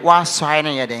ya den wa swai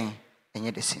na ya den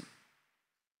enye the same.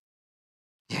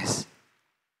 Yes.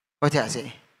 What I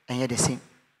say? Enye the same.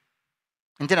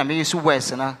 Until I may use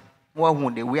words and what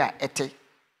we are at it.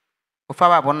 Of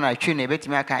our bonnet, I tune a bit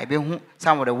me. I can't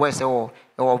some of the words or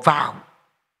vow.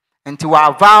 And to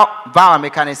our vow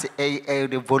mechanics, a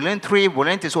voluntary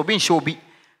so being show be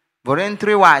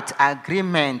voluntary what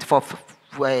agreement for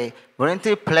a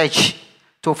voluntary pledge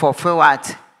to fulfill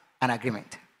what an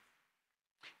agreement.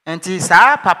 And tis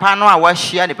our papa no I was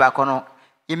share the back on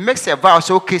it makes a vow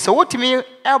so okay. So what to me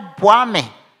a boame.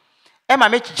 Emma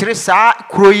make chirisa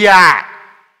kruya.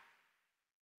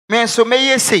 Men so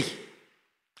may ye say,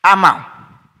 Ama.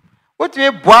 What me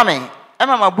boame,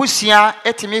 Emma Mabusia,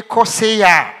 etimi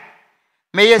koseya.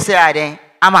 May ye say, I then,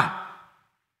 Ama.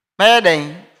 May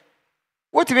then,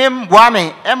 what me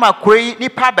boame, Emma Quay, ni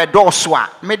pabe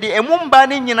dorswa, may the emumba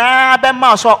nina be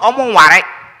mouse or omonware.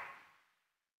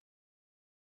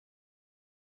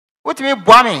 What me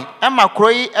boame, Emma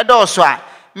Quay, a dorswa,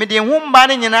 may the emumba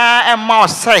nina and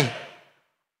mouse say,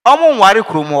 omonware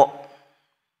krumo.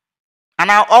 And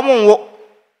now,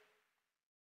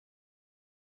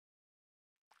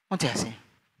 what I say?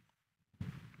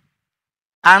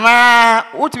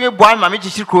 And what we born, my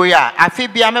magic croya, I feel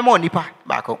be a memo nipa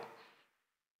back home.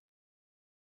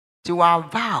 To our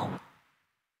vow,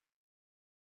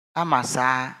 I must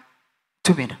say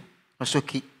 2 minutes, no so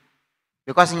key.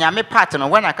 Because in your pattern,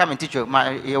 when I come and teach you,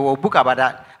 your book about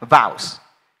that vows.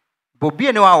 But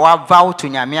be no our vow to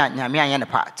Nyamia and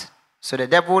part. So the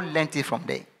devil learned it from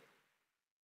there.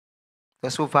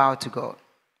 Those who vow to God.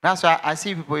 That's why I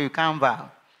see people you can't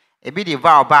vow. A bit they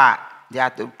vow back, they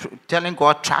are telling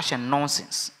God trash and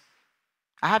nonsense.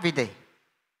 I have it there.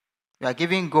 You are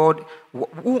giving God.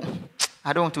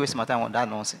 I don't want to waste my time on that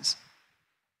nonsense.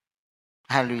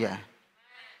 Hallelujah.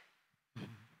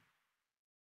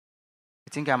 I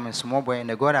think I'm a small boy, and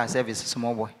the God I serve is a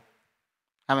small boy.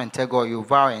 I mean, tell God you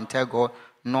vow and tell God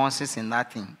nonsense and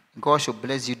nothing. God should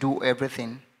bless you, do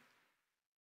everything.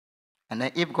 And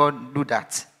then if God do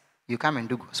that, you come and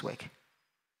do God's work.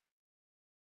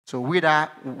 So we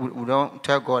don't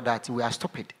tell God that we are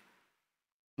stupid.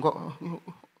 God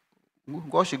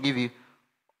should give you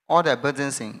all the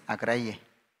burdens in Agraye.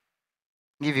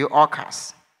 Give you all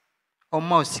cars.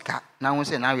 Almost now we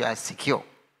say now you are secure.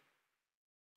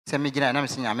 Say me jina na me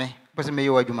sinya me. Person me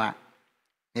you adwuma.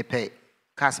 Me pay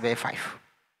cars be 5.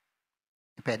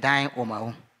 Me pay dine o ma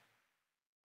o.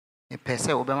 Me pay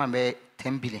say obema be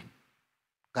 10 billion.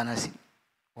 Ghana City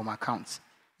on my accounts.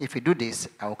 If you do this,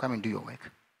 I will come and do your work.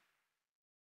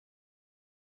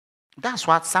 That's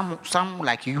what some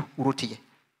like you wrote here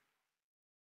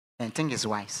and think is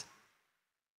wise.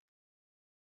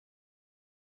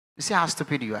 You see how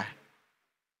stupid you are.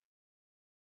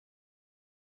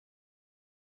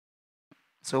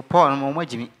 So Paul,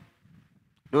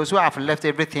 those who have left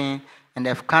everything and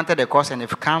they've counted the cost and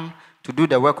they've come to do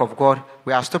the work of God,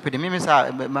 we are stupid.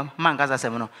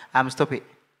 I'm stupid.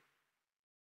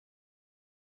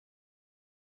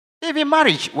 Even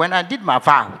marriage, when I did my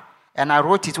vow, and I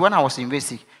wrote it when I was in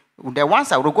university, the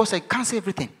ones I would go say, cancel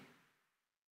everything.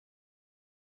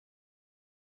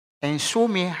 And show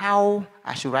me how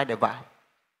I should write the vow.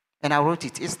 And I wrote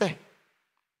it. It's there.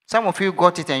 Some of you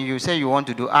got it and you say you want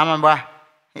to do. I remember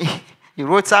you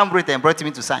wrote some writ and brought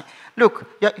me to sign. Look,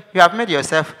 you have made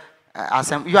yourself,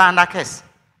 you are under curse.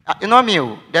 You know me,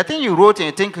 the thing you wrote and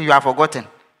you think you have forgotten.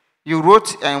 You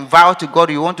wrote and vowed to God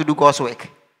you want to do God's work.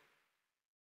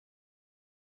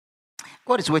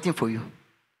 God is waiting for you.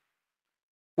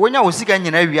 When you see can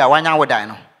you know we are one hour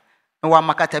dino. No one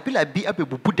macatapilla be up a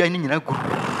buddha in a group.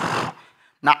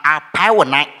 Now our power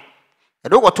night. I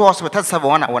don't go to us with us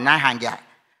 7 or 9 hang ya.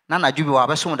 Nana Jubi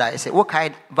wa soon I say, what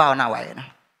kind vow now?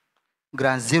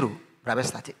 Grand zero, Rabbi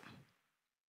static.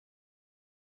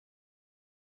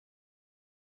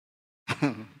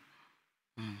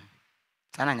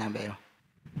 Sana nyambero.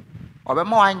 Obe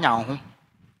mo anya ho. E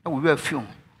wo wi afiu.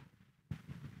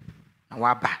 Na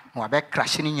waba, na wabe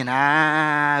crash ni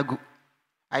nyina gu.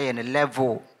 Aye ne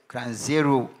level grand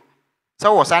zero.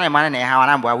 So wo sana man na ha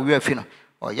wana mbo wo wi afi no.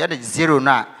 O ye de zero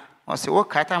na. O se wo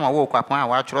kai time wo kwapon a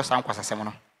wa choro san kwasasem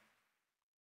no.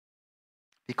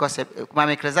 Because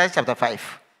Ecclesiastes chapter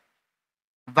 5.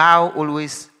 Vow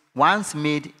always once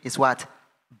made is what?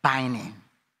 Binding.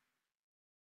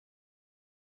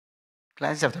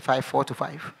 Ecclesiastes chapter 5,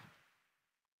 4-5.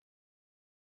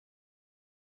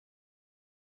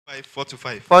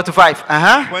 4-5.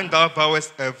 4-5. When thou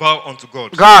vowest a vow unto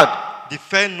God,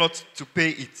 defer not to pay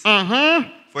it.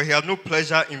 For he has no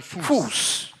pleasure in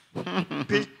fools.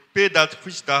 Pay that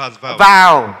which thou hast vowed.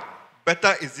 Vow.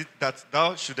 Better is it that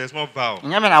thou shouldest not vow.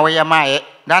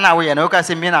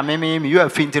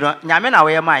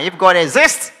 If God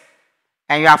exists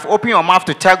and you have opened your mouth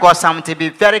to tell God something, be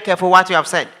very careful what you have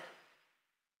said.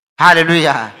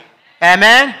 Hallelujah.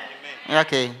 Amen.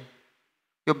 Okay.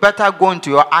 You better go into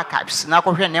your archives. Now,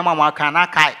 go here, name one can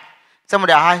archive.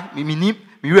 Somebody,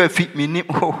 you have fit me.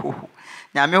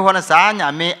 Nyame wanna say,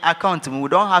 Nyame account. We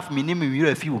don't have minimum. You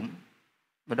have you.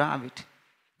 We don't have it.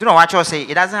 Do you know what you say?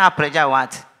 It doesn't have pleasure.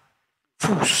 What?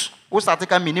 Fools. Who start to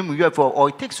come minimum you have for, or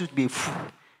it takes you to be a fool.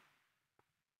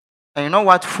 And you know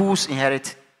what fools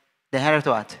inherit? They inherit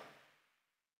what?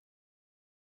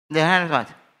 They inherit what?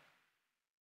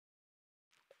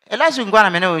 Elas you go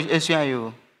and meno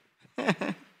you.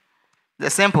 The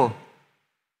simple.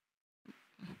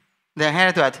 They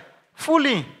inherit what?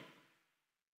 Fully.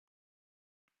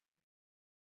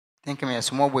 Think me a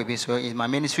small baby, so in my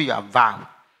ministry you have vowed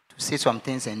to say some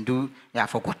things and do you have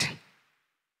forgotten.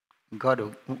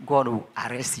 God will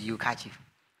arrest you, catch you.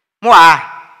 More,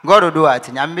 God will do it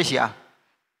in ambition.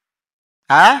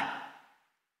 Huh?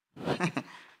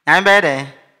 I'm better.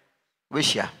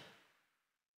 Wish ya.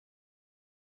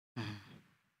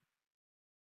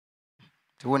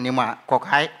 To one name,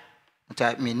 cockeye,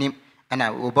 which me name, and I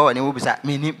will bow and it will be that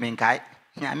me name, menkai.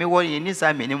 I may worry in this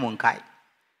minimum kai.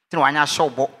 To one I show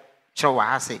book, show what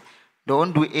I say.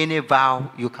 Don't do any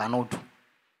vow you cannot do.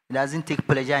 It doesn't take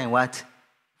pleasure in what?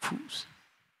 Fools.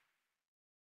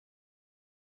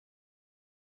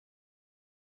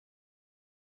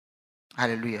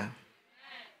 Hallelujah.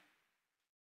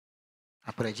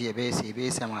 Apology a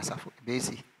base, and myself,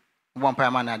 base. One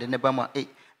prime man, I didn't never want 8.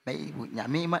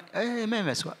 Me,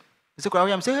 members. It's a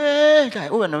crowd. I'm saying, hey,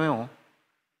 oh, no.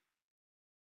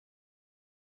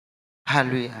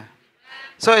 Hallelujah.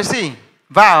 So you see,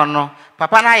 vow no,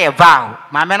 Papa and I vow,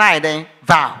 Mama and I then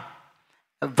vow.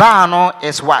 Vow no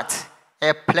is what?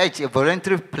 A pledge, a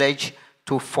voluntary pledge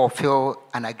to fulfill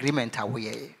an agreement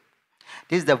away.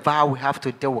 This is the vow we have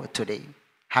to deal with today.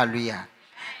 Hallelujah.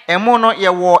 And more ye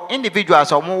war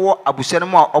individuals or more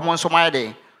abusenmo or more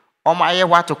somebody. Or my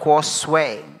what to call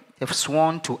swear. They've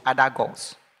sworn to other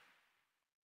gods.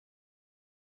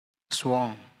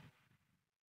 Sworn.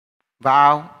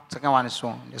 Vow. Second one is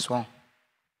sworn. The sworn.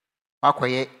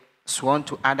 Wakwaye sworn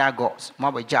to other gods.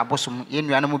 Maba jabosum.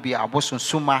 Yenu anamu bi abosun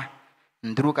suma.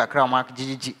 Ndru kakra mak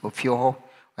jiji ofioho.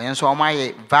 And so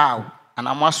my vow. And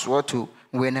I must swear to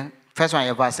when first one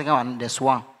you vow. Second one the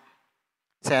sworn.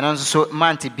 Say no so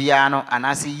manti biano and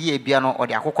I see ye biano or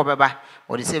the akoko beba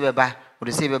or the sebeba.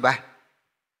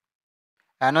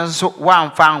 And also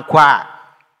one found qua.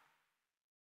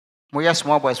 We are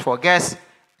small boys for girls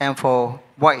and for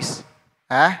boys.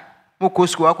 Muku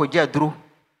school could get through.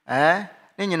 Then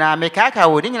you know, make a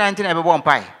wood in 19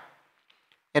 pie.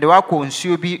 And the wako and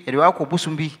subi, and the wako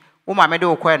busumbi, my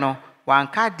meadow queno, one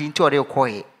card into a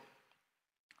koi.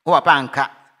 O a panka,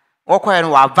 or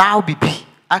queno, a vow bibi,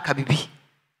 a cabibi.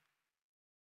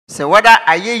 So whether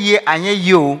I ye and ye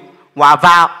you, wa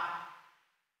vow.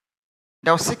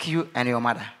 They'll seek you and your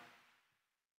mother.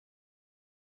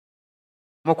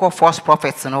 Moko false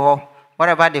prophets and all,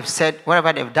 whatever they've said,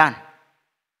 whatever they've done,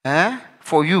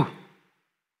 for you.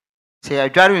 Say a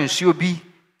jaru in be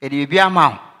a be a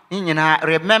mouth.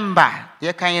 Remember,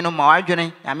 ye can you know my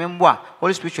journey, I mean,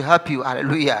 Holy Spirit will help you,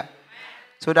 hallelujah.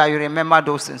 So that you remember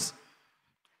those things.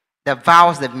 The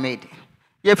vows they've made.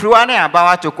 If you want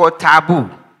about to call taboo.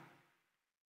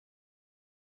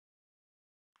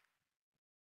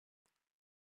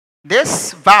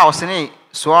 This vows ni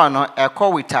so no e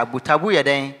call with tabu. Tabu ye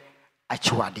den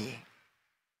achiwade.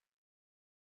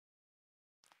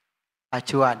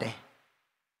 Achiwade.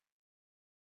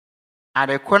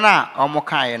 Ade kona omo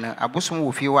kan ye no abusum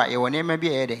wo fi wa ye woni ma bi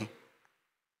ye den.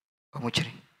 Omo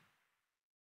chiri.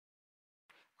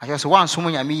 I just want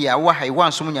someone yami ya wa hai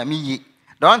want someone yami yi.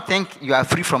 Don't think you are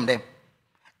free from them.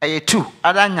 Aye two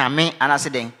other nyame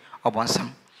anase den obonsam.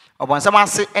 Obonsam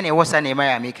ase ene wo sa na ma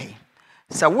ya make.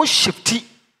 So wo shifty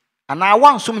and I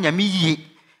want someone yami yi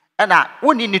and I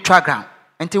woni neutral ground.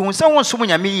 Until when someone someone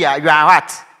yami yi you are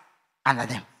what? Under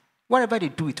them. Whatever they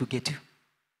do it to get you.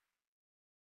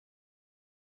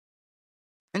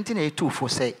 Until they two for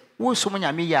say, wo someone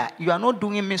yami ya you are not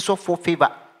doing me so for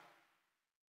favor.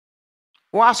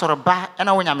 Wa soro ba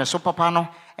na wonya me so papa no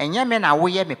enye me na wo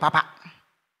ye me papa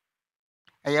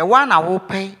eye wa na wo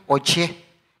pay oche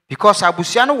because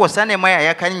abusia no wo sane ma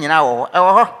ya kan nyina wo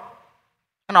ho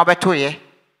na obeto ye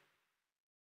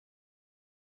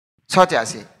so ti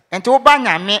ase enti wo ba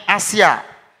nyame ase a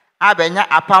abenya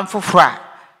apam foforo a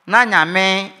na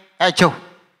nyame ejo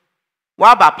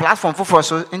wa ba platform foforo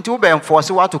so enti wo be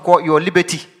enforce what to call your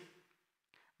liberty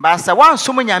ba sa wan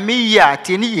so nyame yi a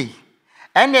teni yi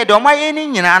and they don't mind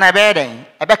any in a bed,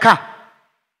 a becca.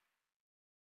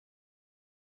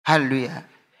 Hallelujah.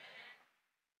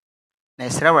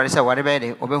 Next, I say, what about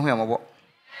it? Obey him.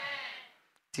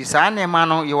 Tisane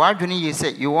mano, you are doing, you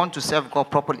say you want to serve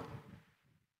God properly.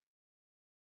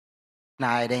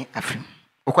 Now, I think,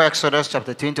 Exodus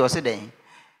chapter 20 was a day.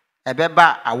 A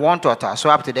beba, I want to so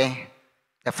up today,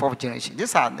 the fourth generation.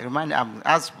 This are the reminder,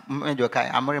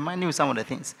 I'm reminding you some of the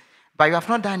things, but you have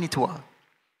not done it well.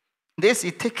 This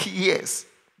it takes years,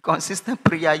 consistent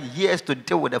prayer, years to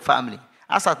deal with the family.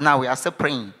 As at now, we are still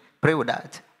praying. Pray with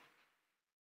that.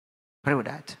 Pray with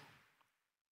that.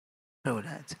 Pray with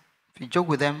that. If you joke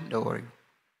with them, don't worry.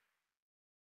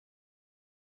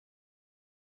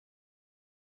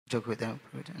 Joke with them.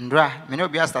 Ndra, me no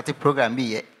be a started program be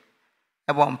yet.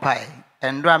 E bon pie.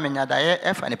 Ndra me nyada ye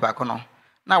e fa nipa ko no.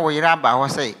 Na wo yira ba ho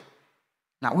say.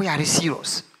 Na we are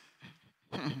serious.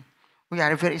 We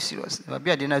are very serious.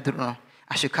 Baby, I didn't know.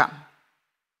 I should come.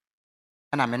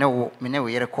 And I may know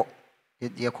you're a call.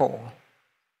 You call.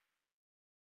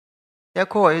 You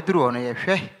call a drew on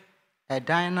a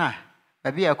diner.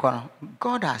 Baby, I call.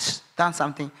 God has done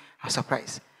something. A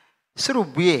surprise. So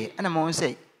be and I'm going to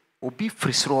say, "O be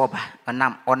free roba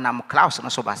or nam Klaus and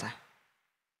so basa."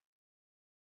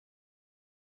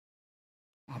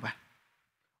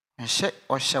 And she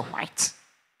or she white.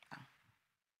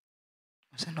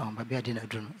 I said, no, maybe I didn't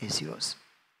do it. It's serious.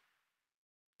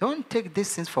 Don't take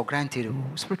these things for granted.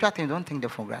 Spiritual things, don't take them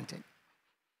for granted.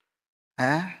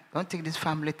 Don't take these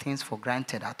family things for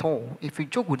granted at all. If you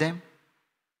joke with them,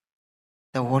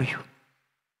 they'll worry you.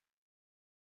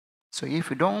 So if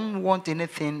you don't want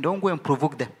anything, don't go and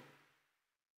provoke them.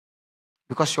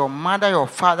 Because your mother, your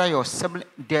father, your sibling,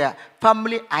 their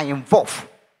family are involved.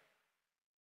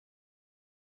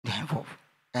 They're involved.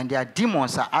 And their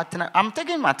demons are acting. I'm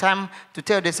taking my time to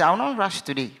tell this. I will not rush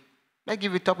today. Let's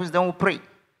give you topics, then we'll pray.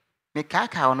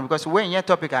 Because when your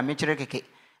topic,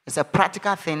 it's a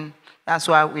practical thing. That's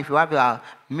why if you have your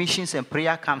missions and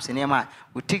prayer comes in your mind,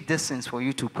 we take these things for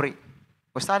you to pray.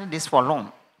 We started this for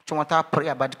long.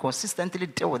 Prayer, but consistently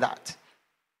deal with that.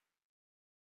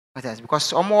 Because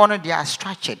someone they are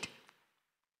structured.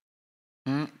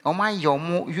 You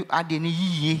are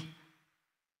the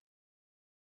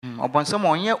upon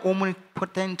someone here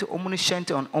omnipotent,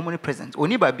 omniscient, and omnipresent.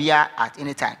 Only by be at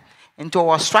any time. Into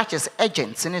our structures,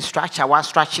 agents, any structure, what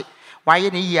structure, why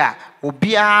any year,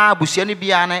 Obia, Busiani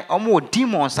Biane, or more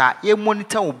demons are ye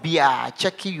monitor Obia,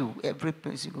 check you every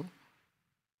place you go.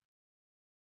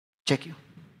 Check you.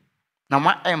 Now,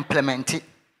 my implement it.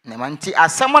 Nemanti,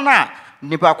 as someone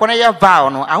Nipakona ya vow,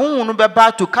 no, I won't be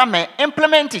about to come and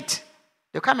implement it.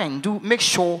 You come and do, make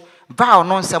sure vow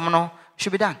non seminal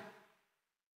should be done.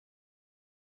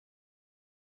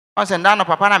 Once and done,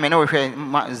 Papa, I may know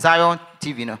Zion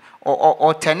TV, no,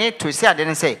 or turn it to say, I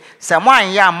didn't say,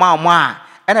 someone ya ma,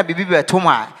 and a baby at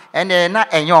Toma, and then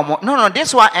not and your no,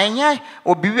 this one, and ya,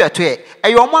 or be at it,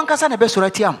 and your monk has a best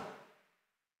ratium.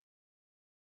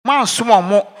 Man, small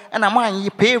more, and a man ye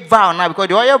pay vow now because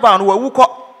the oil bound will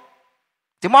walk.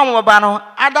 The mama bano,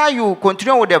 either you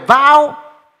continue with the vow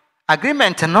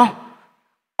agreement, no,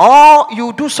 or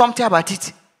you do something about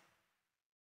it.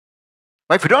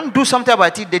 But if you don't do something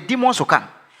about it, the demons will come.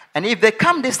 And if they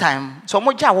come this time, so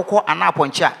moja will call an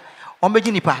aponcha or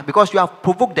majinipa because you have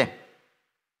provoked them.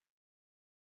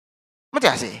 What do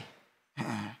I say?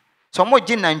 So more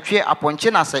gin and cheer upon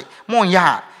China say, Mon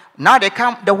ya, now they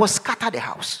come, they will scatter the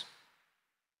house.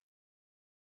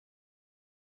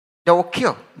 They will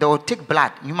kill. They will take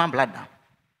blood, human blood now.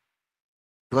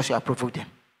 Because you have provoked them.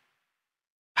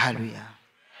 Hallelujah.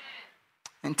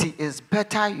 And it is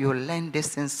better you learn these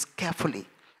things carefully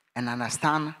and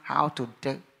understand how to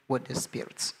deal with the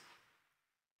spirits.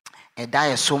 A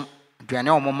diasum, Duane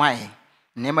Omomai,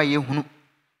 never you who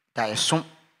diasum.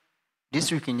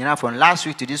 This week, from last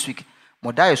week to this week,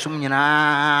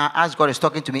 Modayasum, as God is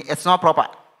talking to me, it's not proper.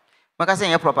 Because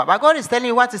saying proper. But God is telling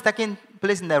you what is taking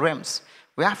place in the realms.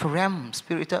 We have realm,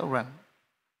 spiritual realm.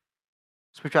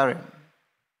 Spiritual realm.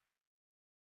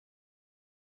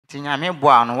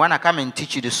 When I come and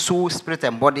teach you the soul, spirit,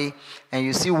 and body, and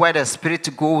you see where the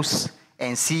spirit goes,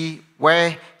 and see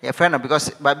where your friend, because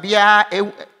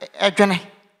Babia a journey.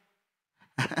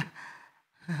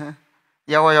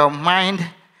 Your mind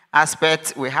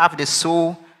aspect, we have the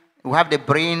soul, we have the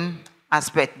brain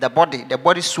aspect, the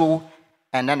body, soul,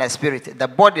 and then the spirit. The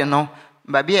body, no,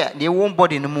 Babia, the whole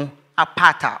body no more a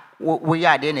part. We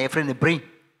are then a friend the brain.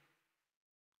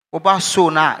 About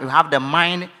soul now, you have the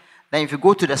mind. Then if you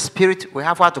go to the spirit, we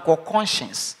have what to call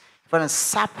conscience. For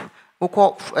sub, we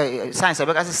call science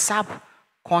because it's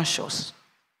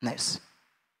subconsciousness.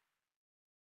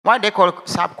 Why they call it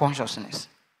subconsciousness?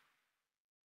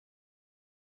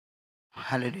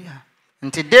 Hallelujah.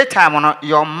 Until daytime,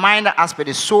 your mind aspect,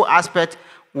 the soul aspect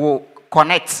will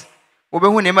connect.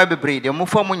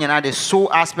 The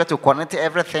soul aspect will connect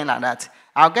everything like that.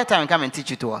 I'll get time and come and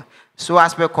teach you to her. Soul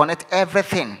aspect connect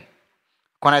everything.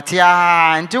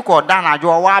 Connectia and took or done at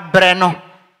your breno.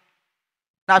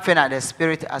 Nothing at the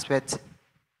spirit aspect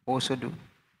also do.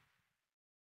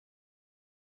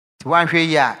 To one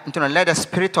year, let the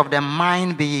spirit of the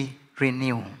mind be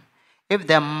renewed. If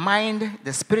the mind,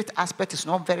 the spirit aspect is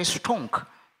not very strong,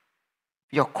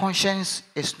 your conscience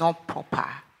is not proper.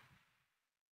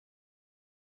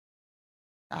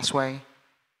 That's why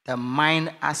the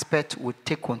mind aspect will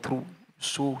take control,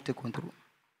 soul take control.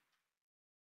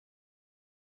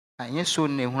 And yes, so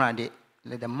let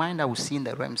the mind that will see in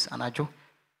the realms and ajo.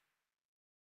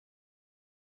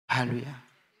 Hallelujah.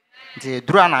 The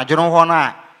drana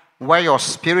ajo where your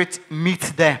spirit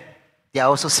meets them, they are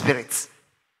also spirits.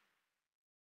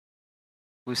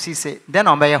 We see say then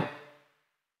obey.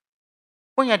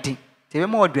 When you did, they be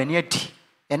more than you did,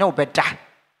 and no better.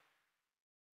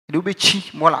 It will be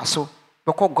cheap, more so.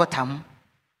 Because Gotham,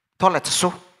 toilet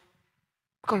so.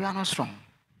 Because you are not strong.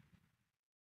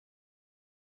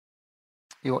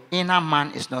 Your inner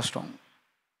man is not strong.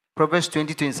 Proverbs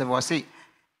 20:27 will say,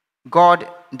 God,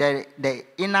 the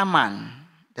inner man,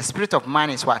 the spirit of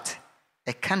man is what?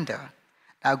 A candle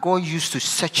that God used to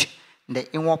search the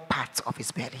inward parts of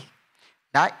his belly.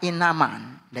 That inner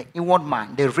man, the inward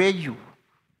man, the real you,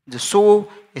 the soul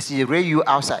is the real you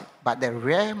outside, but the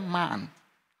real man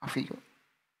of you,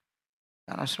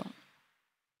 you're not strong.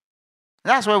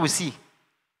 That's what we see.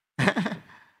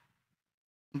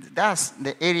 That's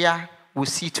the area we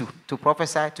see to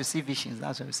prophesy, to see visions.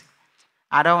 That's what we see.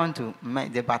 I don't want to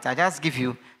make the but I just give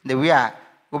you the way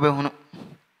the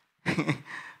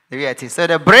way it is. So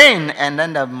the brain and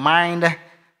then the mind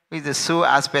with the soul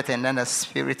aspect and then the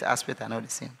spirit aspect are not the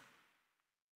same.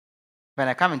 When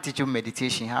I come and teach you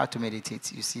meditation, how to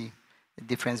meditate, you see the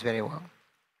difference very well.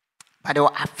 But it will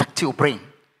affect your brain.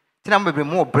 Today I'm going to be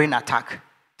more brain attack.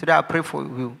 Today I pray for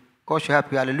you. God should help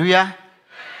you. Hallelujah.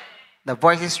 The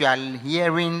voices you are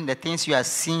hearing, the things you are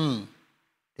seeing,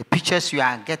 the pictures you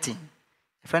are getting,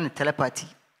 a friend of telepathy,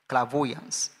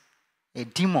 clairvoyance,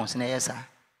 demons in the air.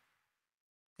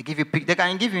 They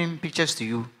can give him pictures to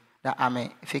you that I'm a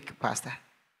fake pastor.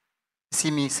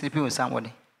 See me sleeping with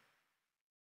somebody.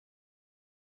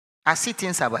 I see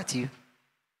things about you.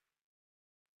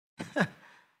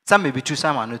 Some may be true,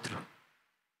 some are not true.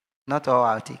 Not all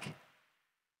I'll take.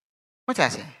 What I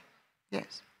say?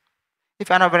 Yes. If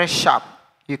you're not very sharp,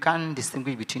 you can't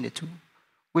distinguish between the two.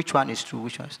 Which one is true,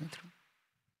 which one is not true.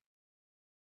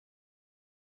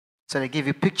 So they give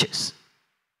you pictures.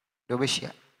 They will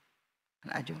share.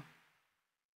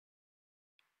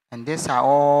 And these are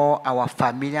all our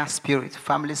familiar spirits,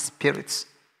 family spirits.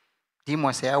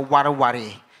 Demons say,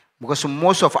 worry. Because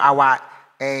most of our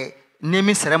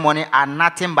naming ceremony are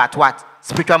nothing but what?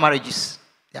 Spiritual marriages.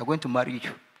 They are going to marry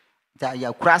you. They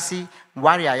are crazy,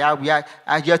 warrior, we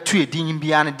are two din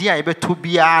piano, dear, able to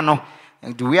piano,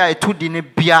 and we are two din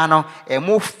piano, and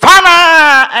move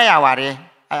fana. I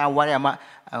am warrior,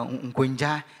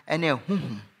 Gunja, and a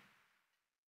whom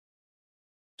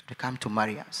to come to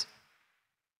marry us.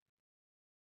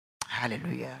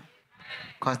 Hallelujah.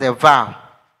 Because they vow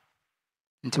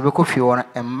into look of you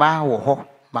and ma or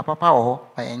my papa or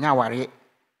by a warrior.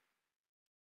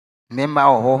 Member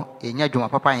or in your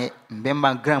papa,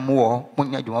 member grandma,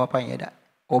 when you do papa,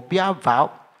 Obia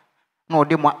vow. No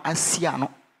demo asiano.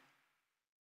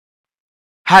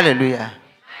 Hallelujah.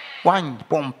 One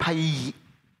bomb pie.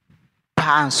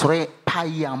 Pansre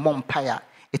pie and mompire.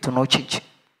 It will not change.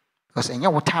 Because in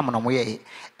your time on way,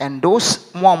 and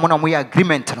those more money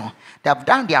agreement, no, they have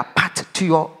done their part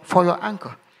to for your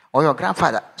uncle or your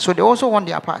grandfather. So they also want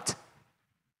their part.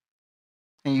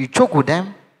 And you joke with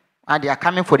them, and they are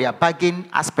coming for their bargain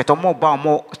aspect or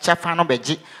more chef and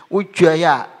beji, which you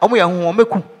are, who make.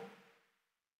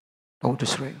 Oh,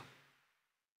 this real.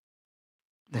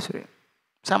 This real.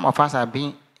 Some of us are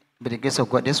being, by the grace of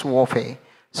God, this warfare,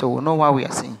 so we know what we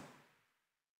are saying.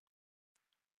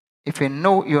 If you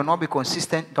know you'll not be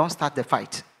consistent, don't start the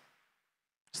fight.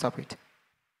 Stop it.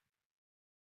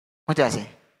 What do I say?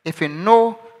 If you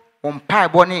know pie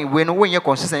bonnie when you're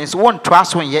consistent, it's one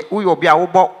trust when you will be our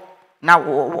boat. Now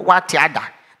what yada?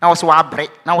 Now so I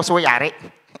break. Now so yare.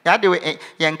 That way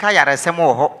yankaya some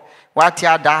more. What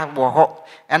yada were hot.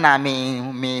 And I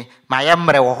mean me my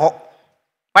emre were hot.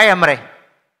 My emre.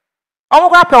 Oh,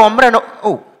 grab your umbrella.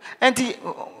 Oh, and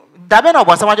Dabeno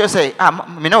was someone just say,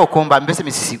 me no comb and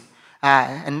business.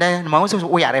 And then my own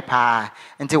we are a pa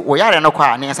until we are no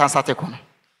car near San Satecon.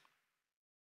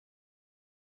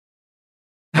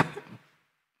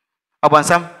 Upon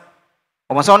some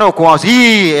no cause,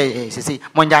 see,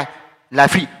 Monday, La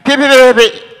Free,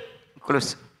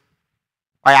 close.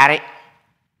 Why are it?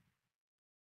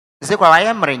 The I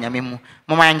am ring, I mean,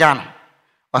 Momanjan.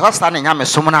 Was not standing, I'm a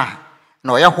summoner,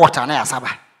 no, your water, near Saba.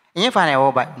 In find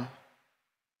out by. And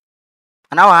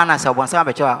now Anna said, once I'm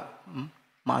a child.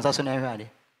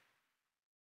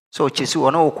 So Chisu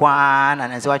or no quan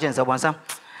and as watching someone some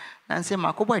Nancy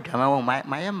Macoboy,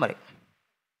 my emery.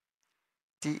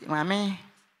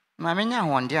 Mammy, now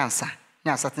one dancer.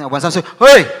 Now, something was also,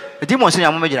 hey, the demons in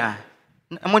your major.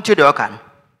 I want you to occur.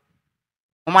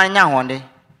 Oh, my now one day.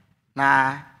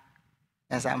 Nah,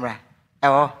 yes, I'm right.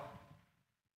 Oh,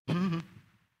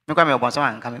 look at me upon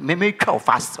someone coming. Maybe go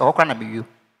fast or can I be you?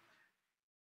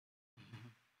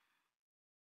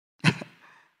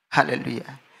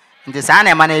 Hallelujah. And the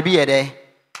son man be a day,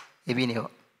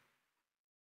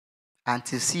 and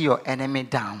to see your enemy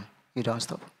down, you don't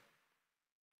stop.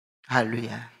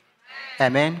 Hallelujah.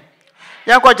 Amen.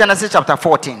 You got Genesis chapter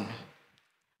 14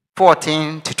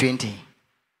 to 20.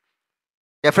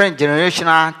 Your friend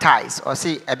generational ties, or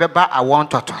see a baby I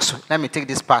want to. Let me take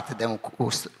this part, then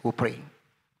we'll pray.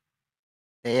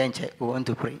 The angel, we want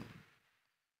to pray.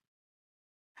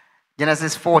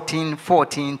 Genesis 14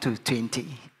 to 20.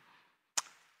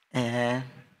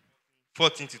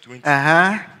 14 to 20.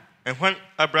 And when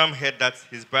Abraham heard that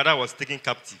his brother was taken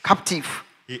captive,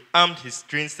 he armed his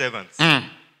trained servants,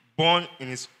 born in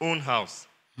his own house,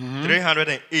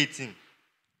 318,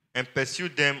 and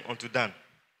pursued them unto Dan.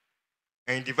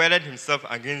 And he divided himself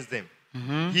against them,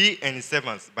 he and his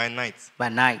servants, by night,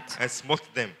 and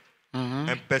smote them,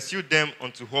 and pursued them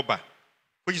unto Hobah,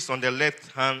 which is on the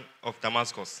left hand of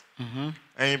Damascus. And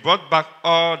he brought back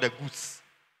all the goods,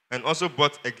 and also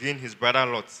brought again his brother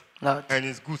Lot, and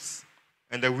his goods,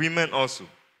 and the women also,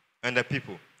 and the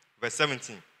people. Verse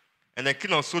 17. And the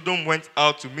king of Sodom went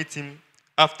out to meet him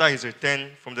after his return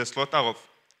from the slaughter of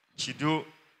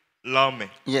Chedorlaomer.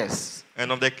 Yes. And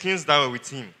of the kings that were with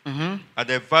him at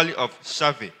the valley of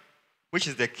Shaveh, which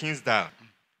is the king's dial.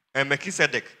 And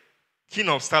Melchizedek, king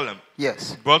of Salem,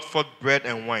 yes, brought forth bread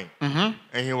and wine.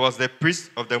 And he was the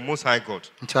priest of the Most High God.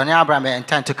 Until Abraham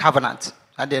entered to covenant.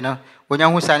 I don't know. When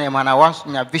you say, man, I was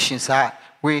in your visions, but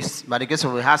the guess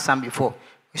we had some before.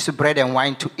 We used to bread and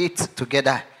wine to eat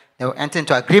together. They will enter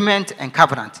into agreement and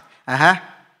covenant.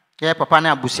 Yeah, Papa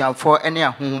na busia for any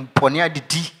whom ponia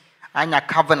di anya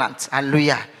covenant.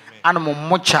 Hallelujah. Animal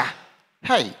mocha.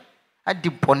 Hey, I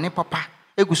did bonne papa.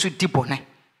 Egusu di bonne.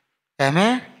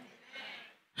 Amen.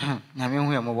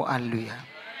 Hallelujah.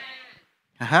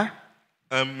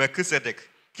 Melchizedek,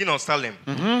 king of Salem,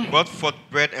 brought forth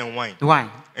bread and wine. Wine.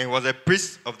 And he was a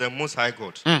priest of the Most High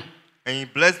God. And he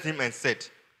blessed him and said,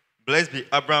 Blessed be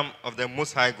Abraham of the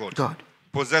Most High God,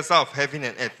 possessor of heaven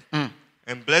and earth.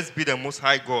 And blessed be the Most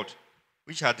High God,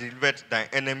 which had delivered thy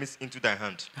enemies into thy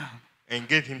hand, and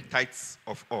gave him tithes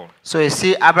of all. So you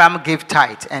see, Abraham gave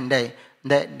tithe, and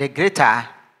the greater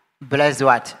blessed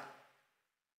what?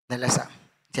 The lesser.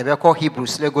 They were called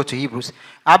Hebrews. Let's go to Hebrews.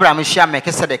 Abraham share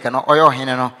Melchizedek and oil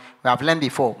hen. We have learned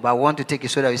before, but I want to take it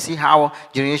so that we see how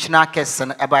generational cases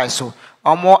and about so.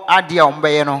 Or more idea on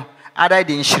Bayano. Ada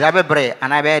din shirabe bre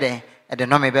anabede e de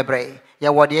no me bebre ye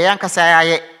wode yan kasa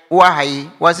ya wa hayi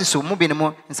wasi so mu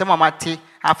binimo nsema mate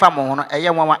afa mo hono eye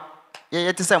nwa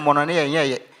ye te se mo no ne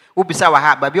ye ubisa wa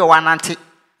ha ba bi o wa nante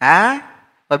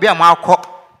ba bi am akọ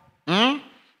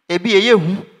ebi ye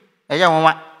hu ɛyɛ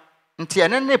nwanwa nti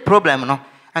ɛne ne problem no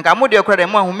anka mo de okra de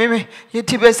mo ahomeme ye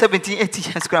ti be 17 80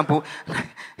 years krampo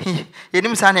ye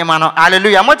nim sa ne ma no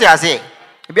hallelujah mo te ase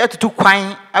ebi atutu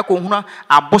kwan akohunu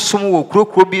abosom wo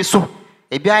krokro bi so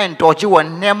ebi ayi ntoje wo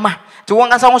nema ti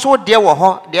won asa won so de wo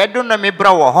ho de do no me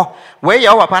bra wo ho we ye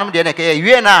wo papa no de ne ka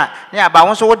ye na ne aba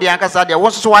won so wo de ankasa de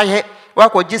won so wa he wa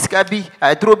ko gisika bi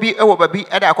duro bi ewo ba bi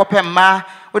e da akopɛ ma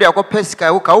wo de akopɛ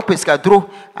sika wo ka wo pesika duro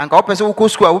anka wo pese wo ko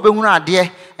school wo behunu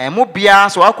ade mo bia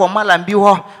so wa ko malam bi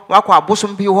ho wa ko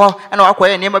abosom bi ho na wa ko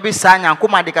ye nema bi sa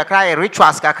nyankoma de kakra ye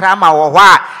rituals kakra ma wo ho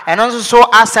a eno nso so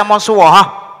asɛm so wo ho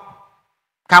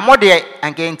ka mo de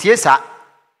anka ntie sa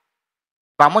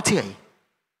ba mo te yi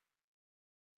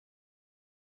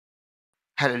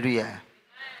hallelujah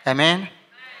amen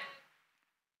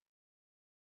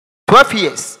 12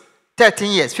 years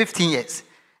 13 years 15 years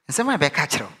nsɛm a be ka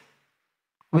kyerɛ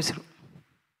wosiru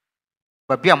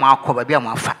babia mo akɔ babia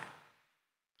mo afa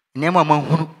nema ma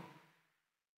hunu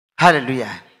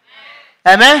hallelujah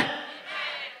amen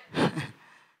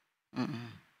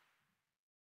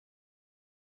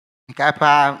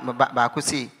nkapa ba ko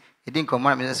si edin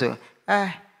komo me so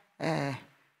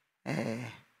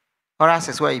ora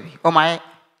access wa ibi o my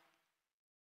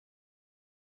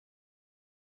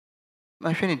ma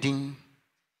hwene din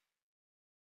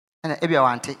ana ebia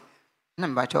wante na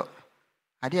mba cho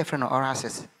ade e friend oral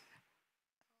access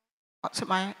so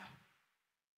my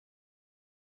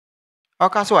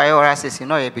okay so I oral access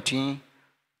no between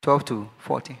 12 to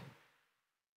 14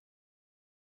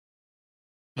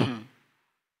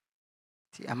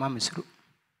 ti ama misuru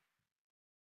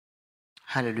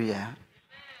hallelujah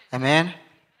amen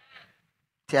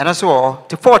ti ana so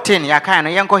to 14 ya kan no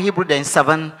yenko Hebrew then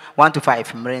 7 1 to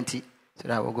 5 mrenti so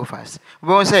that will go fast we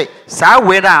won't say sa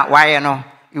we that why no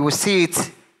you will see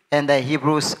it in the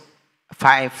Hebrews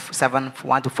 5 7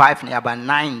 1 to 5 and about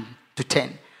 9 to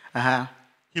 10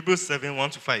 Hebrews 7 1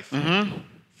 to 5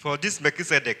 For this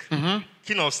Melchizedek,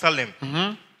 king of Salem,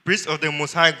 priest of the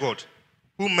Most High God,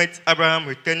 who met Abraham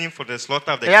returning from the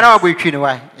slaughter of the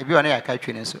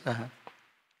kings,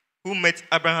 who met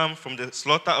Abraham from the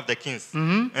slaughter of the kings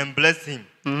and blessed him,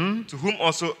 to whom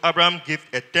also Abraham gave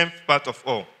a 10th part of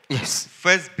all. Yes.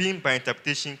 First being by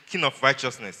interpretation king of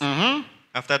righteousness.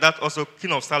 After that also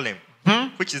king of Salem,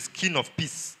 which is king of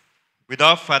peace,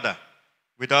 without father,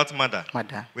 without mother,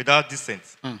 without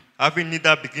descent, having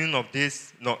neither beginning of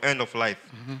days nor end of life,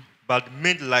 but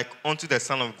made like unto the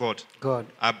Son of God,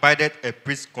 abideth a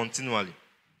priest continually.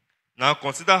 Now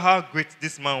consider how great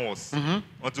this man was,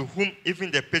 unto whom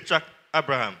even the patriarch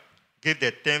Abraham gave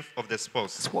the 10th of the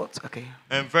spoils.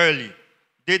 And verily,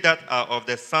 they that are of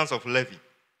the sons of Levi,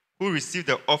 who receive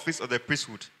the office of the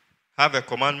priesthood, have a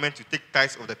commandment to take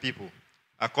tithes of the people,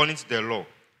 according to the law,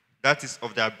 that is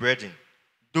of their brethren,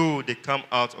 though they come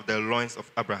out of the loins of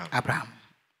Abraham.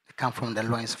 They come from the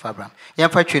loins of Abraham.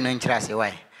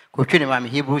 Why?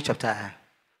 Hebrews chapter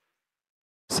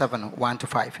 7, 1 to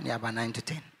 5, and 9 to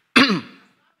 10.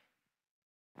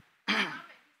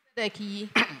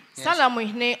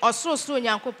 Salamune also so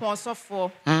Yankopon so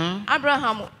for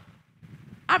Abraham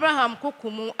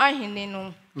kokumu ahene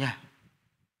no. Yeah.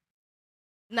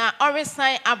 Na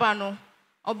oresan abano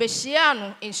obehia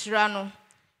no enhyira no.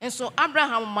 Enso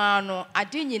Abraham ma no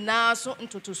ade nyina so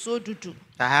ntotoso dudu.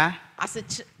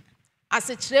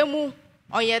 Asechiremu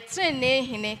oye trene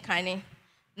hene kane.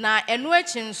 Na enu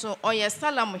echi nso oye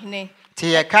Salam hene. Ti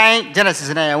ye kan Genesis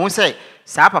na ye hu say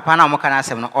sa papa na mo kana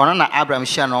asem no ono na Abraham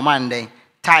share no man den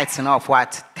tithes na of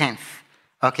what 10th.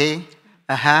 Okay?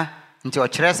 Nti o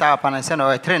kire sa papa na say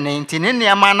no trene nti ne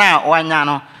niam na wanya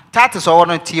no tithes o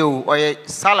wono tie o oye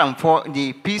Salam for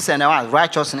the peace and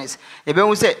righteousness. E be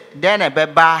hu say then e be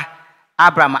ba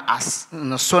Abraham as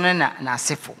no son na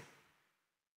asefo.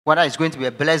 Whether it's going to be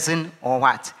a blessing or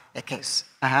what? A curse.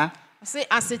 Say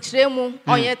asechiremu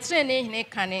oye trene hene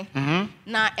kane.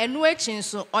 Na enu echi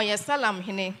nso oye Salam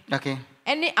hene. Okay.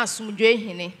 Eni asumdwe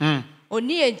hene.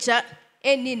 Oni eja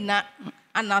eni na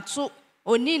anato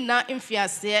oni na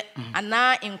mfiase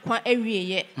ana nkwa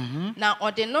awieye. Na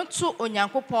ode no to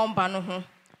Onyankopɔn ba no ho.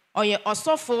 Oye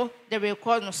osofo de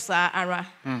record no sa ara.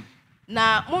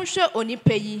 Na monhwe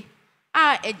onipa yi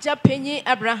a eja panyi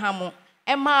Abraham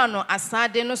ema no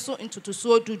asade no so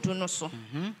ntutuso dudu no so.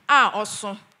 A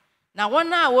oso na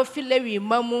wona wo filewi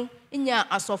mamu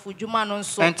nya asofo dwuma no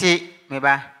nso. Enti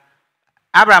meba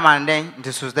Abraham and then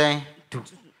ntutuso den du.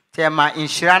 Tema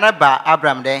inhyira na ba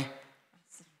Abraham den.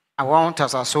 I want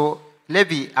us also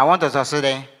Levi, I want us also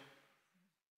then.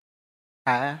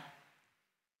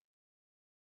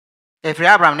 If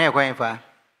Abraham na going for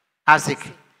Isaac,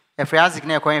 if Isaac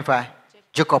na going for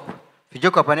Jacob. If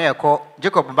Jacob na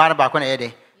Jacob ba na ba ko na ye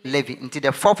de Levi. Into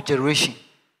the fourth generation.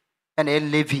 And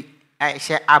then Levi, I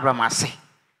share Abraham as say.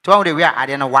 To all the way I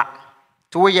don't know what.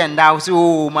 To we and now,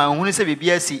 so my own say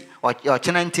BBS or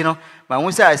Chenantino, my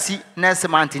own say I see Nelson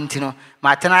Mantintino,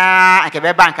 Matana, I can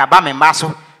be bank a bam and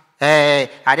basso. I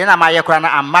didn't my crana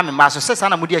and mammy basso, says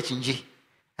Anna Mudia Chinji.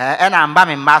 And I'm bam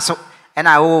and basso, and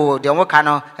I owe the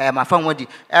Wokano, my phone would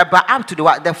but up to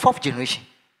the fourth generation.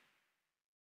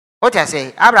 What I say,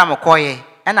 Abraham Okoye,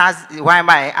 and as why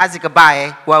by Isaac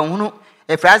Abai, well,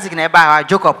 if Isaac and Abai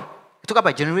Jacob, it took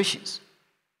about generations.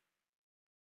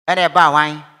 And Abai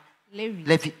wine.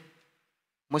 Levi,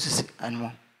 Moses and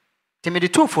more. Timmy the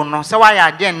two for no, so why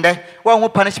I didn't there. One more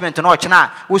punishment to watch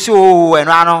now. We so and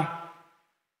Rano.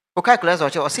 Okay, class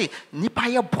or see,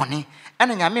 Nipaya Bonnie,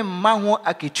 and I mean Mango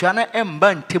Akichana and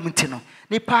Burn Timotino.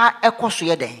 Nipa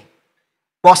Equosia day.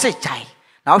 Was it chai?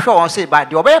 Now, shall I say by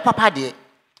the obey papa dear.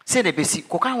 Say the basic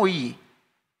cocan we.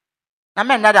 I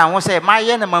mean that I won't say my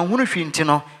enemy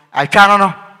Hunufintino. I try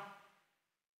no.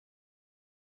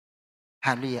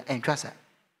 Hallelujah and trust her.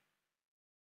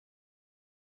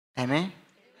 Amen.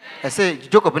 I say,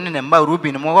 Jacob in the Ruby,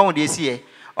 no more this year.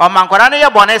 Or Mancorana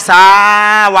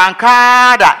Bonessa, one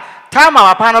card. Time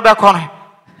our panel back on.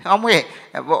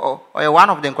 Or one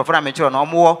of them confirm mature no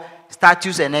more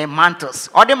statues and mantles.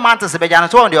 Or the mantles of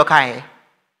Bejana on your kind.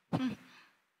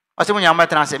 Or some young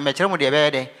matter said, Metro with the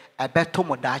bed, I bet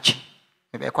Tomodachi.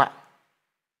 Maybe quite.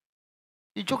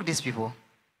 You joke these people.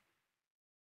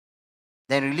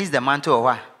 Then release the mantle or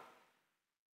what?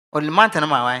 Or the mantle,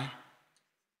 my wife.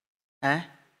 Okay.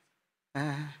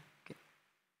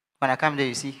 When I come there,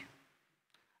 you see.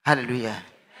 Hallelujah.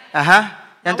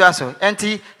 And to us,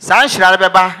 Auntie, Sanshira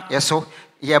Baba, yes, so,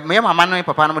 yeah, me, my man, and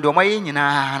Papa, do my in.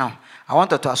 I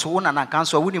wanted to ask one and I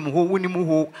cancel Winnie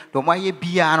Who, do my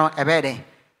piano, a bed.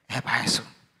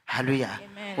 Hallelujah.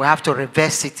 We have to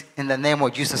reverse it in the name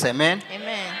of Jesus. Amen.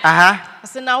 Amen.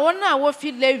 So now, one hour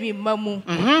feel Levi Mamu,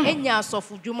 and Yas of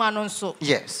Juman so.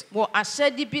 Yes. What I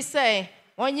said, be say.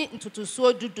 Only into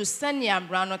so do send ya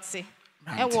brownotse.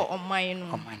 I will on mine.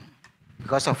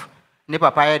 Because of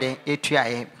Nipa Paya de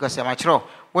Atria, because I'm mature.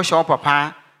 Wash your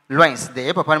papa loins,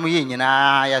 the papa yin,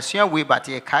 I assume we but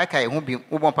a kaka won't be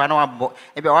Ubopano,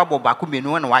 a babo Bakumi,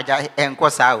 and Waja and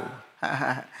Cosao.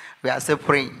 We are still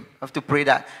praying. Have to pray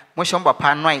that Moshon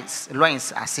Papa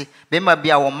loins, I see. They might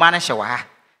be our manager.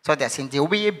 So that's in the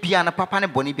way be an papa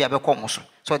and Bonnie Comos.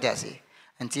 So that's it.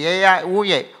 And yeah, oh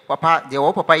yeah, papa, the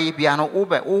old papa piano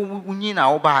over, oh,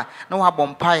 Nina Oba, no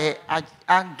bompire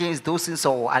against those things.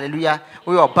 So, hallelujah,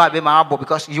 we are bad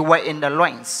because you were in the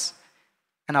loins.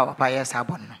 And our papa are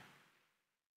born.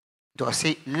 Do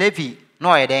see Levi,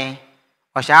 no, a day,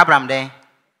 or Abraham day.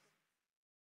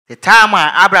 The time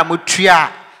Abraham would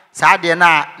tria,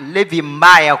 Sadiana, Levi,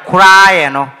 Maya, cry,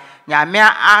 no,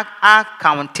 Yamia,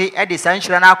 county, at the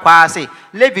essential and quasi,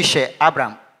 Levi, share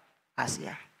Abraham, as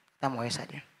yeah.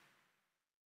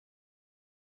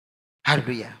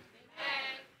 Hallelujah.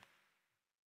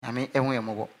 I mean, and we are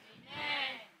mobile.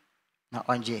 Now,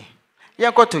 on J.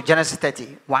 You go to Genesis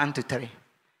 30, 1 to 3.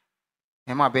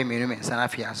 Emma Bay Miriam and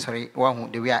Sanafia, sorry,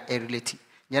 one who we are a relative.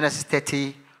 Genesis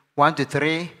 30, 1 to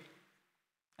 3,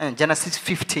 and Genesis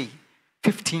 50,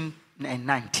 15 and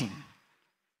 19.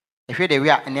 If we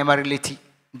are never related,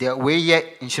 the way yet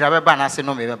in Shiraba Banasa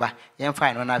no member, and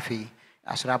fine on our fee,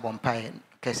 as Rabon Pie.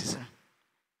 Cases.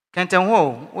 Can't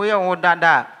tell we are all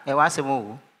that. It was a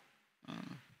move.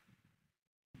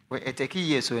 We take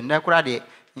years so no credit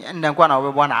and then one over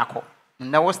one apple.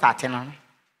 And that was starting on.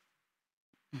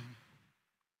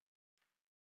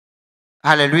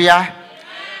 Hallelujah.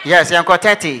 Yes, Uncle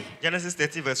 30. Genesis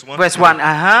 30, verse 1. Verse 1,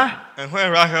 And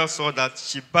when Rahel saw that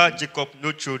she bare Jacob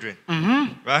no children,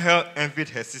 Rahel envied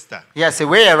her sister. Yes,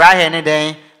 we are right any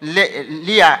day.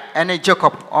 Leah and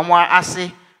Jacob, Omwa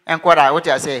Asi. And what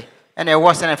I say, and it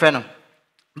wasn't a friend,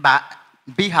 but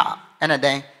Biha and a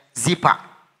day Zipa.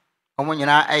 When you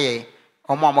know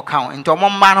a mom count into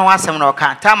one man who has some no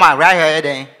count. Tama right here,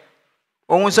 day.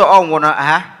 Almost all one,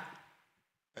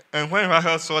 And when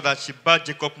Rahel saw that she bare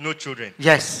Jacob no children,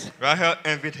 yes, Rahel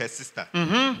envied her sister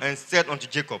and said unto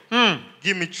Jacob,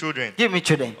 Give me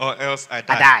children, or else I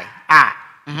die.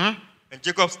 And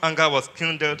Jacob's anger was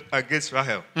kindled against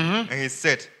Rahel, and he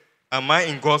said, Am I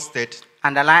in God's stead?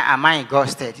 And the line, am I in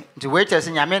God's stead? To wait as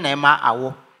in Yamina,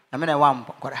 I mean, I want.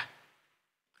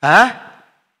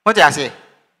 What do I say?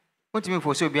 What do you mean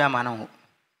for so be a man?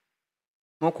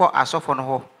 Moko a soft on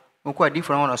ho, Moko a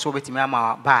different one or so with me,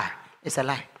 bar. It's a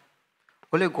lie.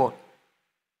 Only God.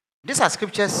 These are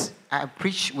scriptures I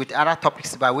preach with other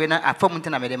topics, but when I form into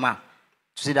a man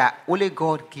to see that only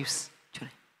God gives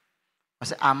children. I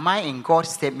say, am I in God's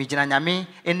stead? Me, Janami,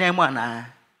 in name one.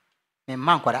 Me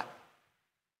man kwada.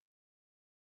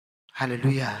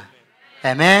 Hallelujah.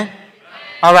 Amen.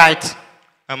 All right.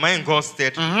 And my God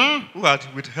said, who had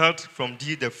withheld from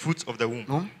thee the fruit of the womb?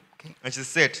 Okay. And she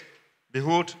said,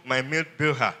 behold, my maid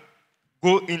Bilhah,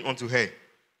 go in unto her,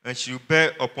 and she will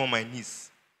bear upon my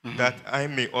knees, that I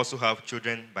may also have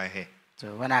children by her.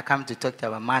 So when I come to talk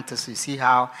to our mantles, you see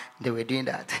how they were doing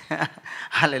that.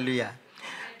 Hallelujah.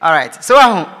 All right. So,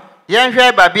 young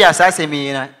baby, as I say,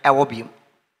 me, I will be.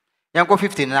 Young go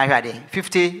 15 and I had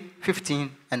 50,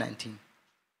 15, and 19.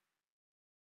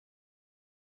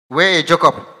 Where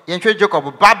Jacob, young Jacob,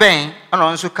 Babang, and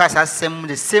also cast the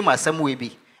same as some will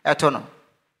be. Etono.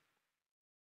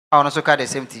 I also cast the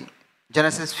same thing.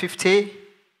 Genesis 50,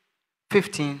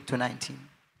 15 to 19.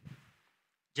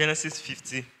 Genesis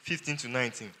 50, 15 to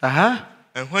 19.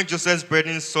 And when Joseph's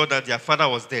brethren saw that their father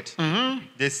was dead,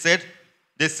 they said,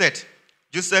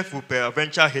 Joseph will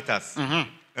peradventure hate us,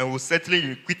 and will certainly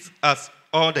requite us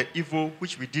all the evil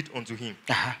which we did unto him.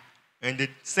 And they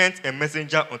sent a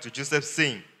messenger unto Joseph,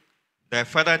 saying, thy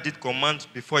father did command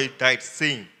before he died,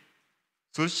 saying,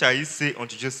 so shall ye say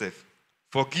unto Joseph,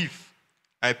 forgive,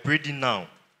 I pray thee now,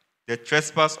 the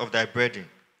trespass of thy brethren,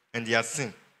 and their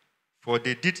sin, for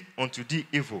they did unto thee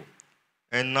evil.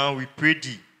 And now we pray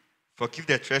thee, forgive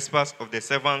the trespass of the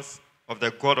servants of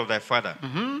the God of thy father.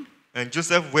 And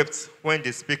Joseph wept when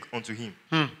they spake unto him.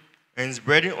 And his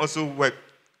brethren also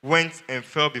went and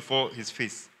fell before his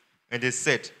face. And they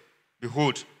said,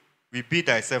 behold, we be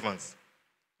thy servants.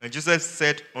 And Joseph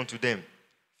said unto them,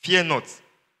 fear not,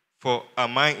 for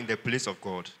am I in the place of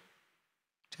God?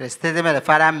 So the statement the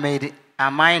father made,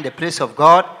 am I in the place of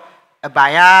God?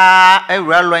 By a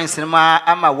real in cinema,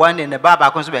 I'm a one in the bar.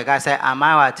 I say, am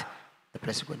I at the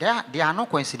place of God? They are not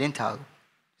coincidental.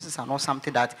 This is not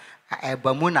something that a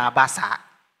Bamuna Basa,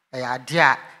 a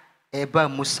dear Eba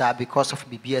Musa because of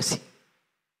BBSC.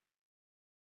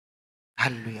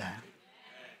 Hallelujah.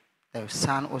 The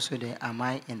son also there, am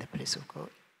I in the place of God?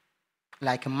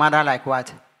 Like a mother, like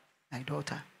what? Like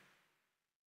daughter.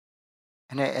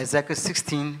 And Ezekiel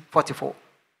 16:44.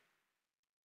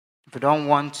 If you don't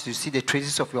want to see the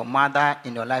traces of your mother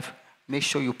in your life, make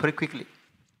sure you pray quickly.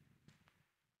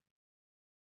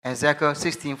 Ezekiel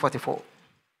 16:44.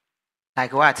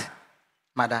 Like what?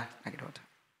 Mother, like daughter.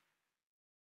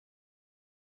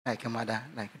 Like a mother,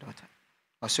 like a daughter.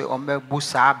 Also, Ombe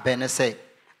Busa Benese.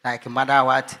 Like a mother,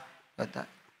 what? Daughter.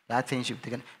 That thing should be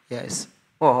taken. Yes.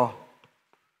 Oh.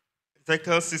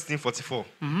 Ezekiel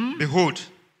 16:44. Behold,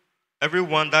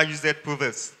 everyone that useth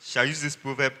proverbs shall use this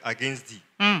proverb against thee,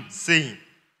 saying,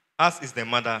 as is the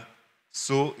mother,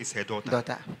 so is her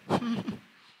daughter.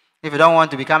 If you don't want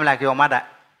to become like your mother.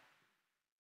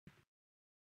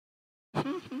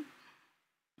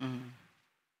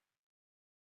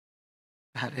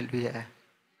 Hallelujah.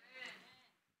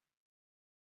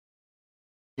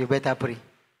 You better pray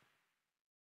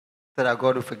so that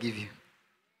God will forgive you.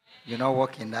 You not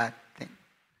walk in that thing.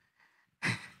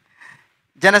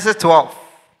 Genesis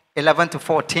 12:11 to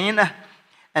 14,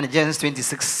 and Genesis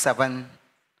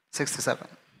 26:6 to 7.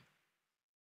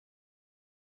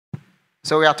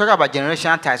 So we are talking about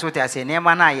generational ties. What I say,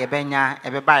 never na yebenya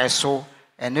ebeba eso,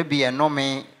 and no be a nome,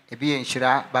 e be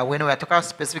inshira. But when we are talking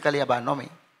specifically about nome,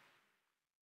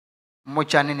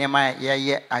 much ani nema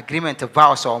ye agreement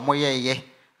vows or moye ye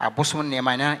abosom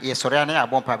nema na ye sorry na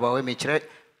abon pa ba we me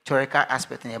theoretical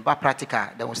aspect and about practical,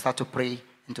 then we start to pray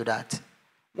into that.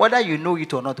 Whether you know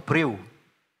it or not, pray.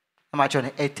 I'm actually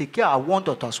take care. I want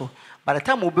to also. By the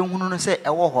time we be who say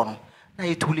a war, now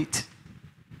you too late.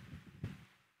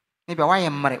 Maybe why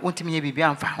am married? Won't me be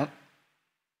found?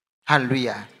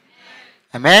 Hallelujah.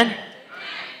 Amen.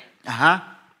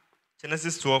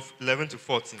 Genesis 12:11 to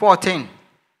 14. 14.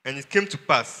 And it came to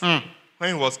pass when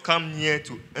he was come near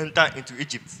to enter into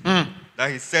Egypt, that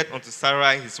he said unto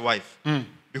Sarai his wife,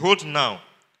 behold now,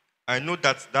 I know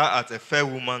that thou art a fair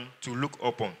woman to look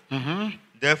upon.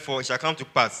 Therefore it shall come to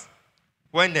pass,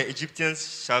 when the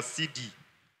Egyptians shall see thee,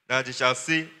 that they shall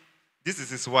say, this is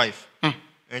his wife,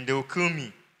 and they will kill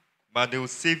me, but they will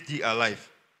save thee alive.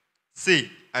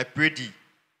 Say, I pray thee,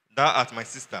 thou art my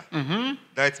sister,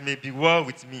 that it may be well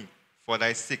with me for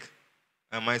thy sake,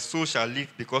 and my soul shall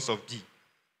live because of thee.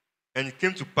 And it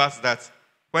came to pass that,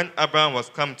 when Abraham was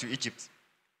come to Egypt,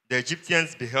 the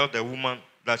Egyptians beheld the woman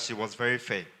that she was very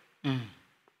fair.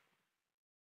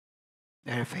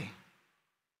 Very fair.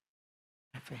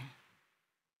 Very fair.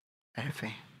 Very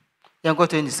fair. You go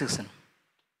to 26.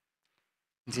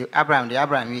 The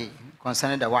Abraham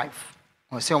concerning the wife.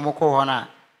 Or say, Moko Hona,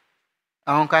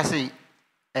 I won't say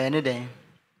anything.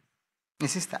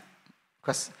 His sister.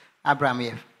 Because Abraham,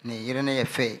 you don't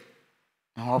fair.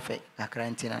 No fair. A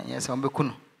quarantine. Yes, I'm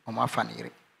Bekuno. omo afa ne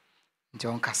yere nti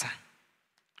on kasa.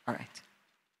 All right.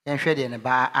 Yen hwe de ne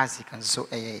ba Isaac nso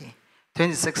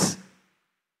 26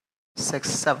 6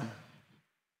 7.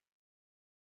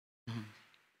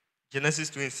 Genesis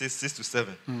 26, 6 to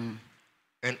 7.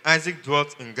 And Isaac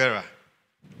dwelt in Gerar.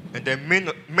 And the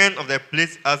men of the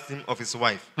place asked him of his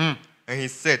wife. And he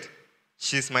said,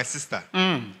 she is my sister.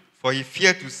 For he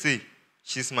feared to say,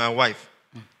 she is my wife.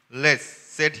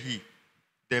 Lest, said he,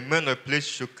 the men of the place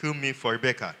should kill me for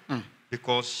Rebekah,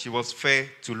 because she was fair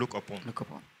to look upon.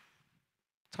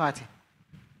 So what?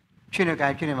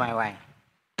 Chune my wife.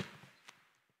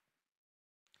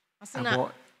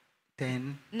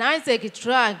 Then na Isaac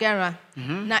tra Gerar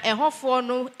na ehofo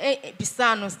no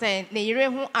bisa no say ne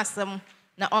yire ho asem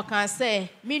na okan say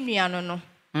me nua no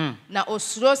na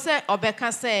osuro say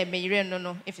obeka say me yire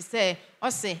no if say o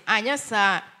say anya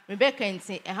sa Rebecca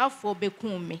nti ehafo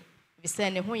bekum me if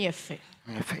say ne ho ye fe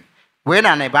we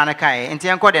na ba na kai nti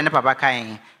enko de ne papa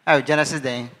kai Genesis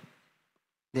then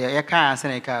the ye kai answer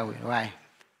ne kai why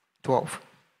 12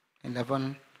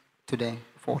 11 today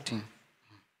 14.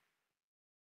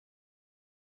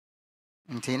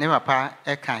 Nti ne papa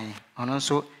ekan ono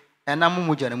nso enam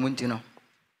mu jare mu nti no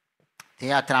te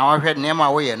ya tra wa hwed ne ma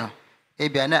wo ye no e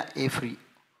bia na efri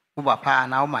wo papa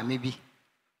na wo ma me bi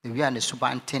e bia ne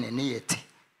suba ntene ne yete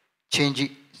change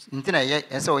nti na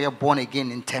ye so ye born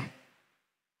again in them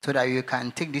so that you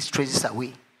can take these traces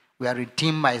away. We are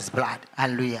redeemed by his blood.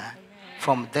 Hallelujah. Amen.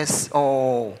 From this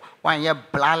one year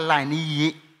bloodline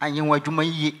ye and you waduma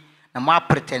ye na ma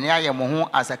pretend ya ye mo ho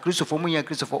as a Christopher mu ye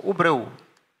Christopher obreo.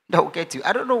 That will get you.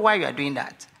 I don't know why you are doing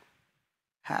that.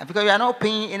 Because you are not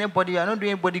paying anybody, you are not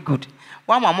doing anybody good.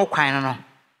 One more kind no.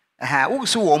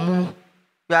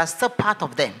 You are still part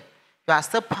of them. You are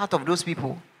still part of those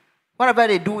people. Whatever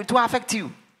they do, it will affect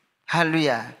you.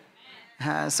 Hallelujah.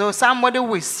 So somebody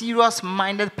with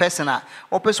serious-minded person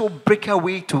or person will break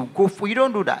away to go for. You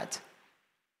don't do that.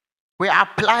 We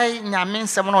apply Nyamin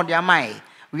seven on their mind.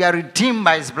 We are redeemed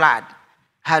by his blood.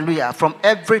 Hallelujah. From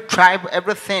every tribe,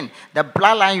 everything. The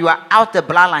bloodline, you are out the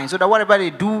bloodline. So that whatever they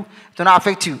do, it will not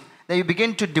affect you. Then you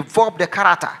begin to develop the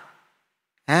character.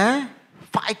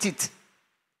 Fight it.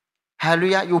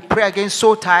 Hallelujah. You pray against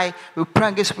soul tie. You pray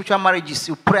against spiritual marriages.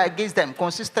 You pray against them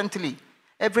consistently.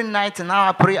 Every night and now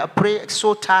I pray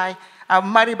soul tie.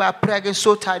 I'm married, but I pray against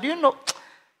soul tie. Do you know?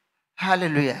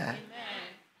 Hallelujah.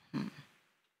 Amen.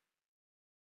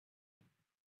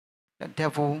 The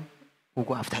devil will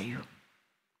go after you.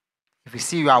 If you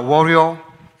see you are a warrior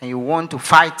and you want to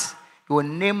fight, your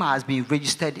name has been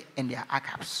registered in their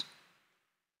archives.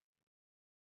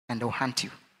 And they'll hunt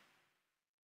you.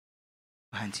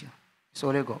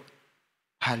 So they go.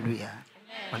 Hallelujah.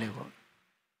 Only God.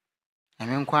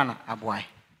 Amen. Kwana aboy.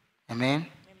 Amen.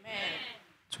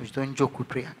 So you don't joke with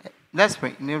prayer. Let's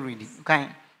pray. No reading. Okay.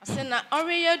 Say na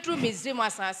oriya dru mizrim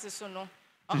asase so no.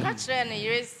 Oka kire ne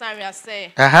yire sare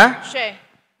say. Hwe.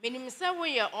 Minim se wo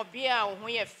ye obia wo ho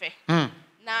ye fe.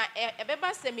 Na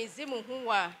ebeba se mizrim hu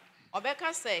wa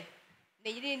obeka se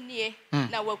ne yire nie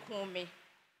na wakun me.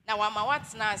 Na wa ma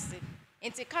watna ase.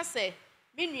 Enti ka se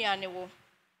me nuane wo.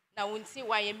 Na wonti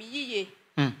wa ye me yiye.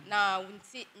 Na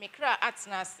wonti mekra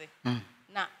atna ase.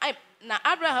 Na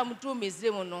Abraham dru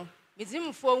mizrim no.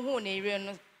 Mizrim fo hu ne yire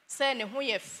no se ne ho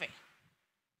ye fe.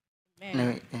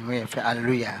 Amen.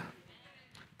 Hallelujah.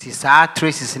 Tisa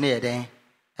traces near there.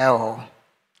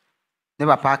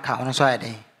 Never pack on so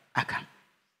I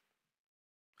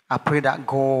pray that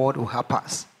God will help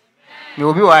us. You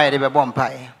will be why they were born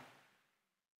pie.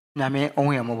 Name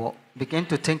only a mobile. Begin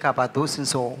to think about those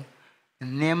things all.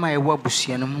 Name my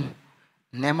wabusianum.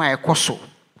 Name my coso.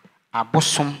 A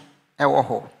bosom.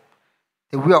 Ewoho.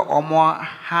 The we are all more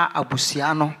ha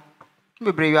abusiano.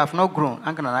 Maybe you have not grown.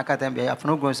 I'm going to you have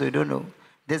not grown, so you don't know.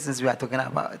 This is what we are talking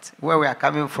about. Where we are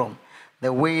coming from.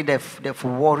 The way they've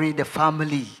worried the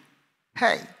family.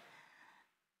 Hey.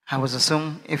 I was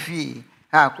assuming if he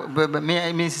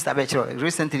me sister Betro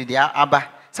recently the Abba.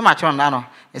 Some actual nano.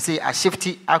 You see a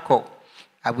shifty ako.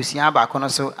 Abusiaba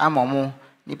konoso amomo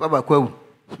nipa bakwu.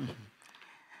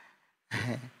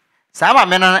 Sama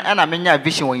meno and I mean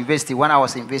vision when university when I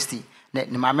was in university.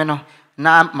 Mameno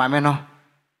na mameno.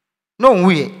 No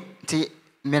we ti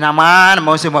menaman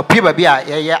mo se mo piba bia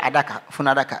ye adaka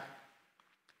funadaka.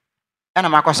 And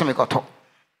I'm akose me koto.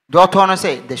 Do to no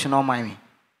say they should not mind me.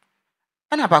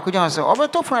 And abaku jan say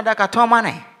obeto funadaka to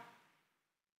mane.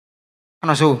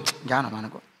 And so jana man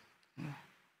go.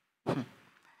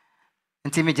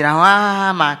 Nti me jira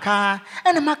wa maka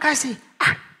and makasi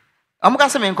amuka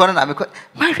se me nkono na me ko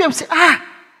my friend say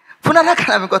funadaka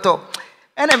na me koto.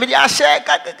 And me dia share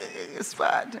it's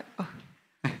bad.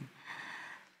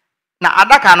 Na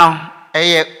adaka no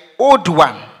a old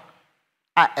one.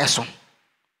 Eso.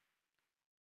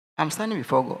 I'm standing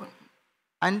before God.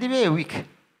 And they a week.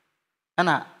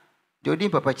 Anna, Jody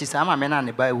Papa Chisama Mena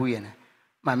and buy we and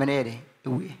my menere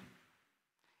away.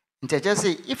 And just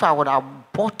say, if I would have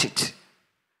bought it,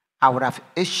 I would have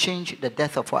exchanged the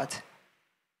death of what?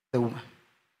 The woman.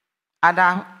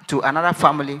 Either to another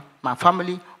family, my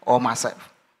family, or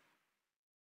myself.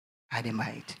 I didn't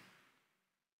buy it.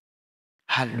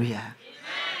 Hallelujah.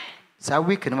 So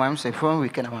we can, I'm saying, for we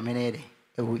can have a menere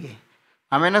away.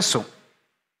 I mean, so.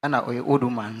 And I old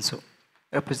man so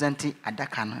representing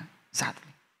Adakana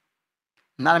sadly.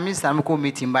 Now means I'm going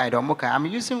meeting by the Omoka. I'm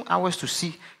using hours to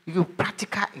see you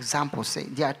practical examples say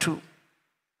they are true.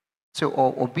 So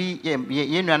or be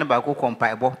ye no ba ko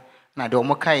compile na the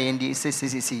Omoka ndi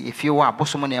see if you are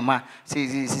bosom na ma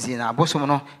see na bosom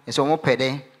no so omo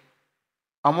pede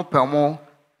omo pe omo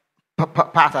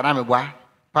part na me boa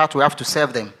part we have to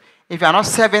serve them. If you are not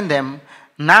serving them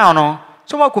now no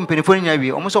so my company for nya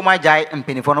wie omo so my jai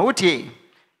company for no wotie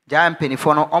jai company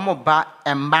for no omo ba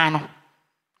emba no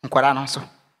nkwara no so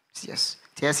yes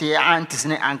tie aunties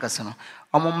ne uncles no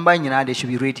omo mba nyina they should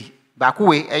be ready ba ko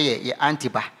we ye auntie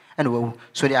ba and we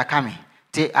so they are coming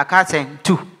te aka ten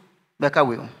 2 beka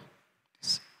we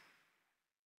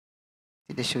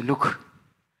they should look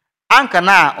anka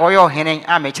na oyo henen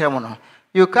a me kire mo no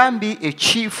you can be a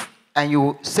chief and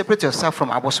you separate yourself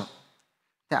from abosom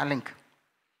the link.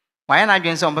 Why not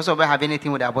doing some person have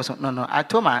anything with their bosom? No. I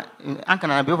told my uncle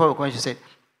and before she said,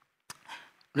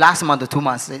 last month or 2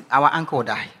 months, our uncle will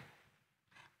die.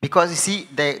 Because you see,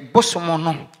 the bosom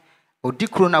no, or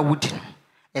dikrona wood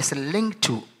is linked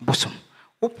to bosom.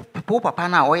 Oh, papa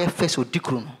now, or your face or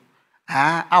dikrono.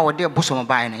 Our dear bosom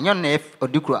by no, your name or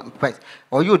dikro,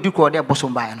 or you dikro their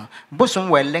bosom by no. Bosom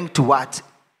were linked to what?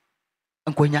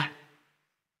 Unkonya.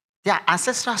 They are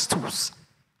ancestral stools.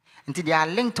 Until they are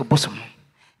linked to bosom.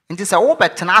 It is a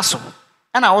obetenaso,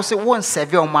 and I also won't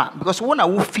serve your man because one I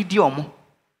will feed your mom.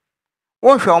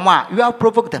 Won't your man, you have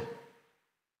provoked them.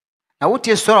 Now, what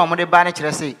you saw on the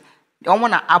banner, say, you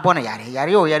want to abona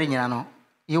yari or yarinano,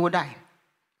 you will die.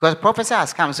 Because prophecy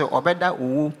has come, so Obeda,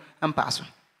 woo, and pass.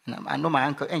 And I know my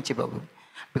uncle ain't chibble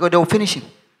because they will finish him.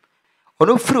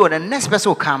 Although through the next person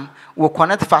will come, we'll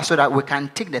connect fast so that we can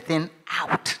take the thing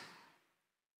out.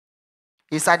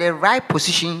 It's at the right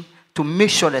position to make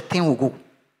sure the thing will go.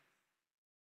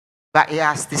 But he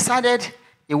has decided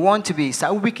he wants to be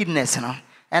some wickedness, you know,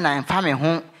 and I'm family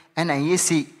home, and I you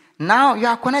see now you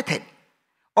are connected.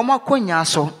 Oma konya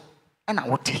so, and I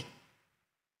wote.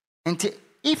 And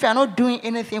if you are not doing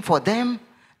anything for them,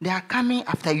 they are coming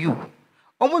after you.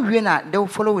 Omo wiena they will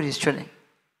follow with his children.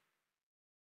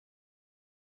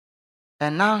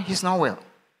 And now he's not well.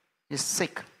 He's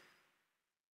sick.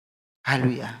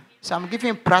 Hallelujah. So I'm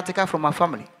giving practical from my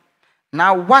family.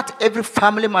 Now what every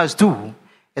family must do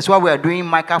is what we are doing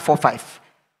Micah 4:5.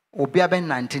 Obiaben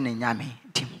 19 in Yami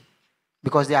team.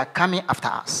 Because they are coming after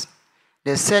us.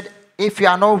 They said, if you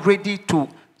are not ready to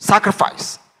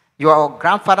sacrifice, your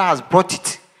grandfather has brought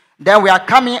it. Then we are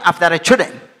coming after the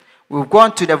children. They've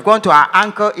gone to our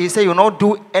uncle. He said, you don't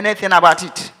do anything about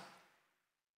it.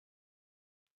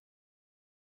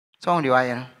 So on the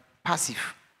wire,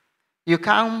 passive. You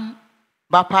can't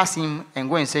bypass him and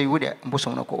go and say, what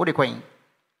the coin?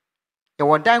 You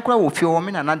were dying cry with your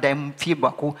woman and not dying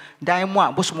feeble, dying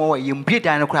more, Bosmo, you beat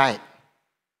and cry.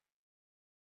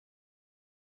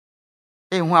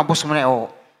 Eh, one Bosmo,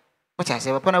 or what I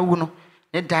say, upon a woman,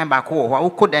 let dime back or who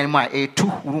could dine my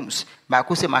 2 rooms, back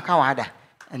who say Macawada,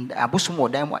 and a Bosmo,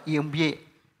 dime what you be.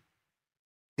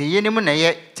 The enemy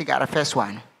yet take out the first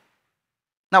one.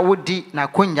 Now, would the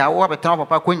Nakunya or a town of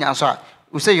Papa Kunya, so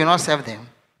you say you not serve them.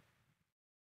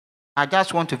 I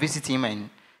just want to visit him and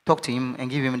talk to him and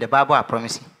give him the Bible I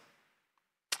promise him.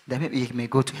 Then maybe he may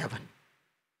go to heaven.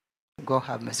 God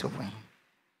have mercy upon him.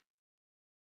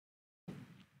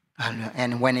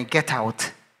 And when he get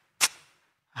out,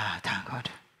 thank God,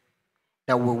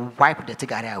 that will wipe the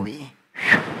cigarette away.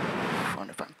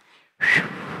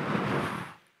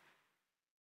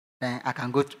 Then I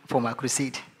can go for my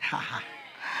crusade.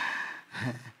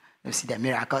 You see the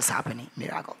miracles happening.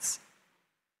 Miracles.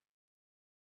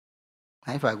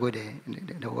 And if I go there,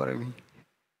 they worry me.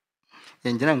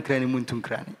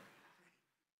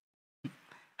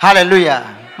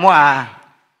 Hallelujah. More.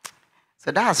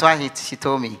 So that's why she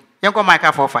told me. You go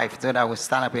Micah 4:5 so that I will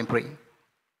stand up and pray.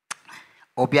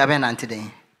 Obiaben and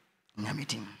today.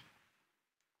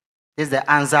 This is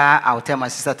the answer I'll tell my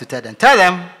sister to tell them. Tell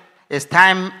them it's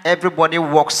time everybody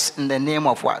walks in the name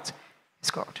of what? It's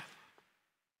called.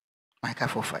 Micah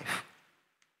 4:5.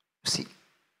 See.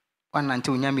 One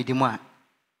until Nyami Dimwa.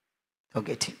 Don't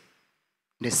get it.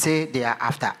 They say they are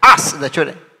after us, the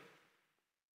children.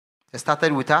 They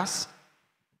started with us.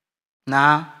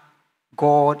 Now,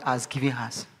 God has given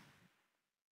us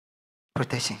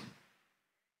protection.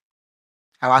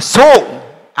 Our soul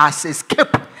has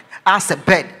escaped as a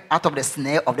bird out of the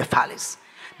snare of the fowlers.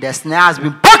 The snare has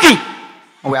been broken,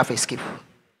 and we have escaped.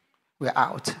 We are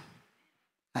out.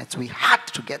 And we had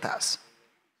to get us,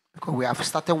 because we have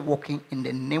started walking in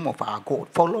the name of our God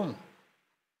for long.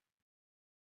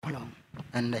 For long.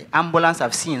 And the ambulance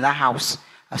I've seen in that house,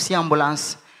 I've seen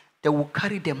ambulance, they will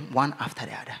carry them one after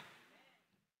the other.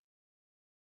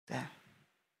 There.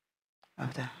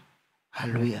 After.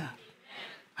 Hallelujah.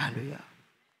 Hallelujah.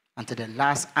 Until the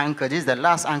last anchor. This is the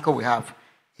last anchor we have.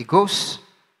 He goes,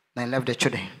 then left the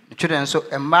children. The children, so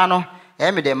a man,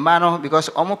 because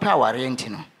almost power, you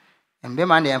know. And be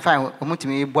man, they find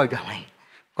boy behind.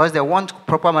 Because they want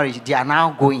proper marriage. They are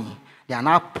now going. They are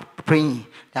now praying.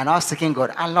 They are now seeking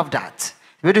God. I love that.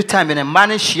 Every time in a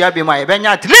man she be my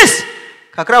at least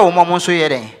kakra woman so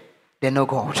they know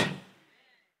God.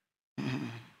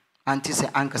 Auntie say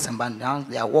uncles and band down.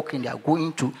 They are walking. They are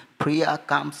going to prayer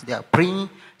camps. They are praying.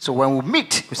 So when we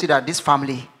meet, we see that this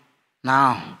family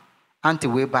now, Auntie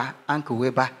Weber, Uncle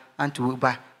Weber, Auntie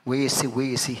Weber, where you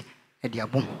see, and they are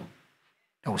boom.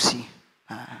 That will see.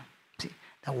 See,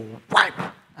 that will wipe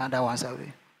other ones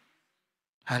away.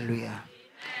 Hallelujah.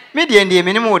 Media and the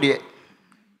minimum,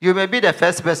 you may be the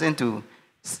first person to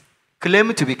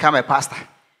claim to become a pastor.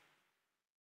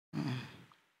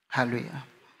 Hallelujah.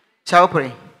 Shall we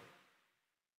pray?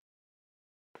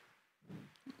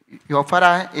 Your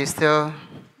father is still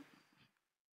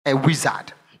a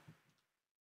wizard.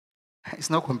 It's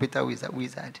not computer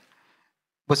wizard.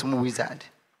 But some wizard.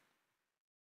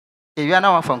 If you are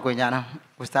now from Konyana,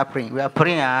 we start praying. We are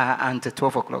praying until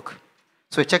 12 o'clock.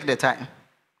 So check the time.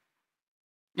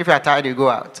 If you are tired, you go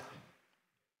out.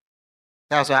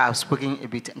 That's why I've spoken a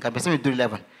bit. Can be do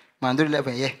 11. Man, do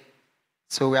 11, yeah.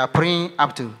 So we are praying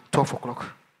up to 12 o'clock.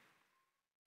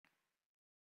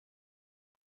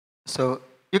 So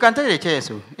you can take the chair,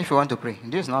 so if you want to pray.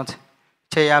 This is not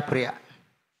chair prayer.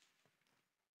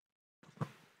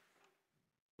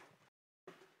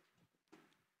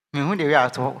 Me who they are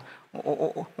to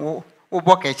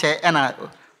walk a chair and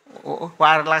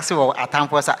relax or a time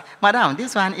for Madam,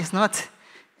 this one is not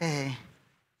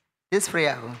this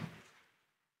prayer.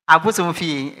 I put some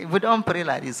fee. We don't pray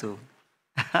like this. So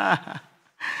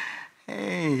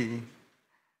hey,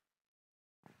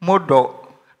 Modo,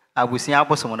 I will see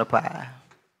apple some on the pie.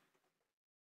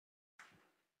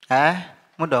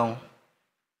 Modo.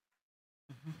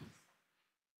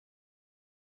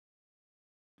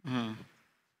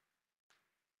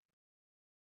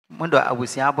 Mondo I will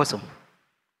see our bosom.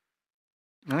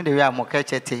 No, they are more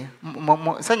catchy.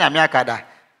 Send me a cada.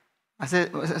 I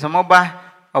said, some mobile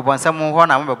or one someone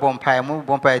one I'm a bomb pie, move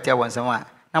bomb pie till once a while.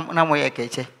 No more a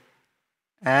catchy.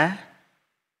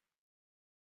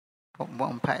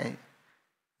 Bomb pie.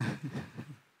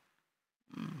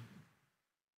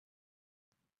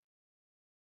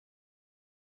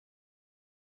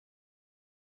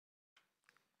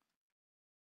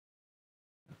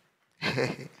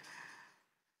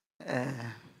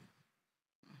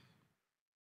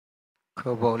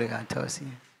 Coboli and Tosi.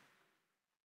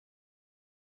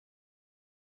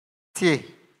 Tea.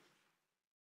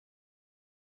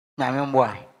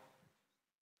 Namimwa.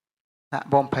 That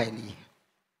bomb penny.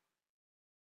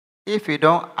 If you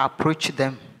don't approach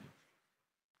them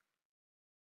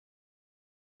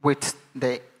with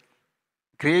the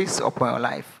grace upon your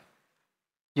life,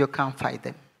 you can't fight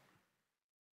them.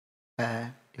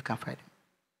 You can't fight them.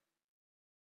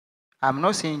 I'm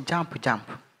not saying jump,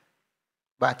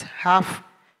 but have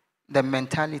the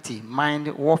mentality, mind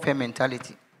warfare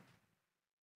mentality.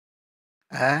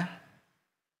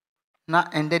 Now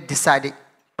and then decide it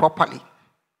properly.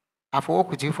 I've worked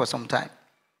with you for some time.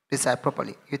 Decide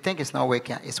properly. You think it's not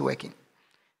working, it's working.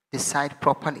 Decide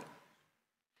properly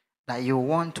that you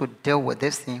want to deal with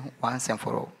this thing once and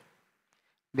for all.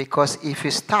 Because if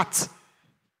you start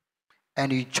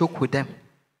and you joke with them,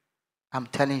 I'm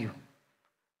telling you,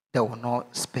 they will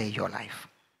not spare your life.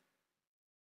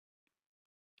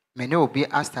 Many will be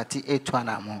asked 38 to an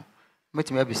amount.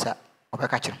 Meet me bisa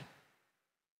obekachiro.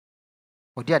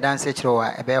 Odi adanse chiro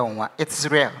wa ebe onwa. It's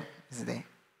real, isn't it?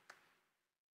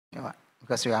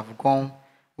 Because we have gone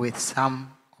with some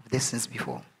of these things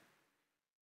before.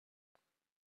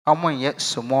 Among yet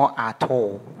so more at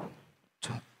all.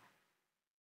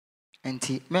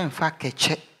 And men fa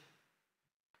keche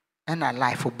and a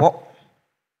life for bo.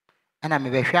 And I'm a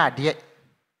very idea.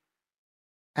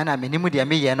 And I'm in the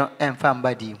Amiano and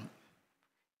family.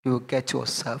 You will get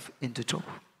yourself into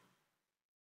trouble.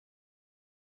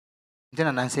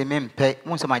 Then I say, pay,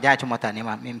 most of my judge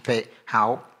motanima, pay,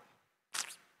 how?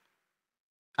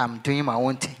 I'm doing my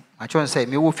own thing. My children say,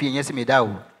 me will feel yes, me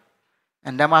down.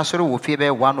 And then my sort will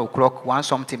feel 1 o'clock, 1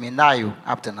 something midnight,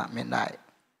 after midnight.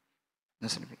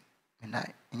 Listen to me,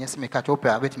 midnight. And yes, me catch up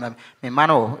a bit, me man,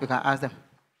 you can ask them.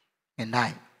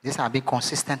 Midnight. This has been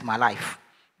consistent in my life.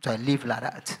 So I live like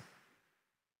that.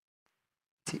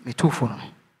 Me too for now.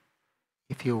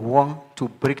 If you want to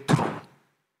break through,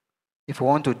 if you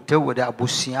want to deal with the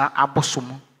abusia,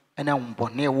 abosum, and then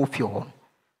bonnet wolf your own,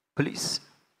 please.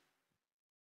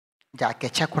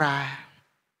 Jack chakra.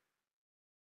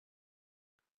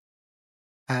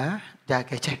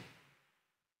 Jack.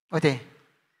 What eh?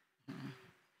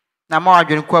 Now, my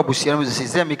drink co abusian was a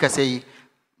system because say,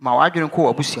 my drink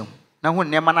co abusian. Now,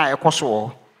 when Nemana a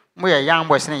coso, we are young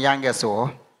boys and youngest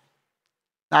or.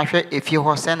 Now, if you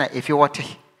were sent, if you want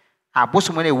a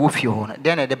bosomone wolf your own,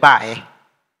 then at the bar.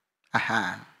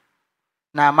 Aha.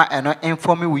 Now, my and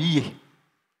inform me we.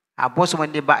 A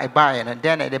bosomone they buy and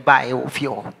then at the bar of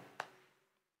your.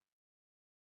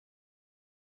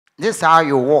 This is how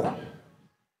you walk.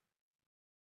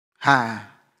 Ha.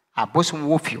 A bosom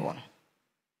wolf your own.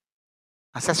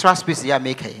 Ancestral species are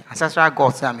making, ancestral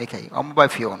gods are making, on by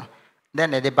Fiona.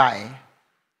 Then they buy.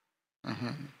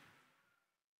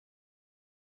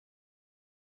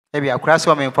 Maybe a crass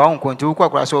woman for uncle to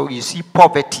cross, you see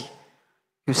poverty.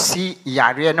 You see,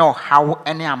 you know how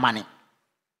any money.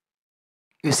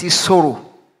 You see sorrow.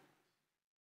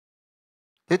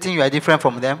 Do you think you are different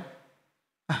from them?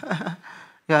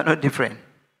 You are not different.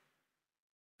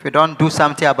 If you don't do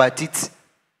something about it,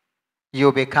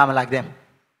 you'll become like them.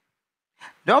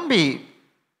 Don't be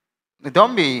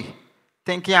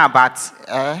thinking about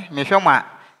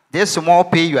this small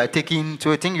pay you are taking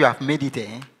to think you have made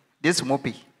it. This small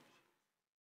pay.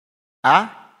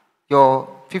 Your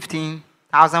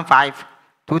 15,005,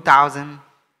 2,000,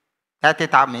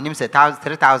 30,000, minimum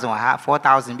 3,000,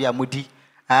 4,000 be a moody.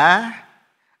 And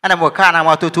I'm a car, I'm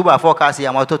out to 2 by 4 cars,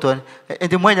 I'm out to and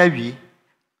the money we.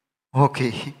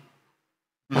 Okay.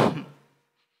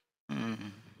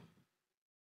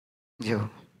 Yo.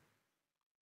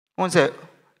 Once the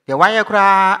wire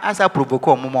cry as I provoke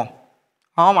more.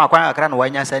 Oh, my grand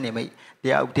wine, anyway.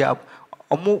 We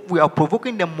are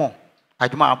provoking them more.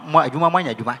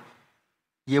 Ajuma.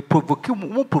 You provoke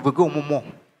more.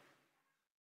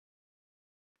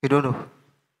 You don't know.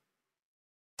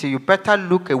 So you better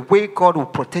look a way God will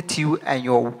protect you and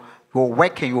your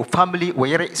work and your family.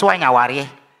 Where it's why I worry.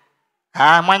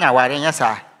 Mine I worry, yes,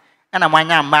 sir. And I'm one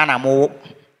man, I'm more.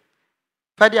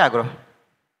 Fadiagro.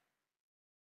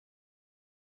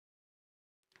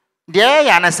 Dear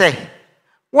Yana say,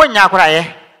 when ya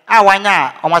cry, I want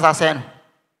ya almost a sen.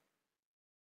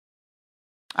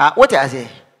 What I say?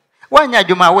 When ya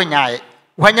Juma, when ya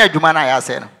Jumana, I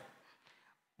said.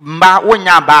 Mba, when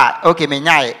ya ba, okay, me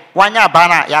nyai, when ya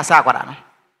bana, yasakwana.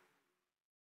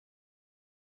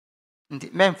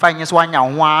 Men find yes one ya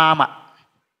wama.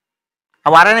 I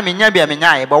warren me nyabia me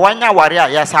nyai, but when ya warrior,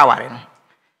 yasawarin.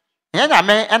 Yana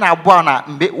me and I wanna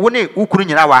be one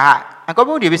Ukrainian hour. I go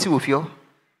to the with you.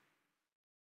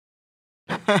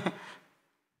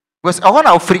 Was a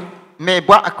honor free, may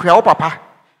boa a crowd papa.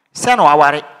 Sano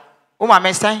aware.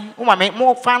 May say, make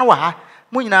more fan wa.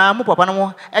 Muna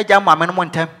Mupano, a jam mamma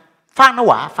one time. Fan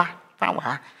wa, fan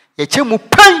wa. A chimu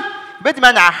pay. Bet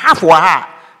man a half wa.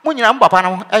 Muna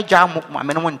Papano, a jam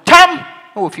mamma one time.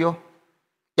 Oh, if you.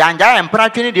 Yanja and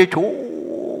Pratini de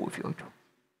two. If you.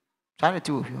 Try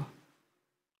two of you.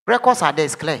 Records are there,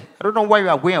 clear. I don't know why you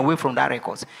are going away from that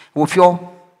records. With your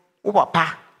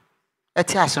papa.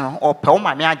 Etiason or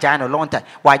Poma Mia Jan a long time.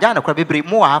 Why Jan could be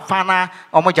more fana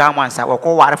or more Jamansa or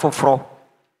call water for fro.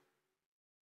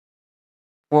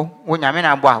 Well, when I mean,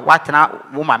 I bought what now,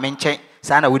 woman mention,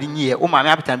 Sana wouldn't year, oh, my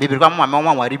appetite, baby, my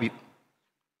mamma, what review.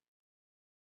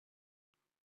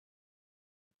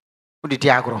 Who did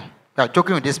Diagro? You are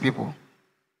joking with these people.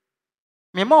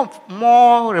 Me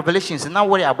more revelations now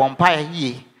worry about umpire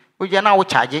ye. We are now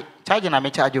charging, I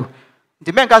may charge you.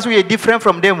 The men guys we are different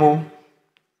from them.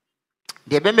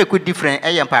 They be make good different. I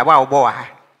am power boy.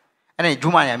 And a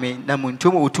Juma, I mean, the moon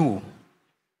 202.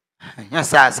 Yes,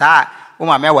 sir. Oh,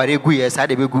 my man, what a good yes, I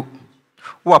be good.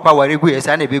 What power a good yes,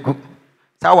 I be good.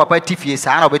 So, what party fee,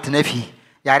 son of it, nephew.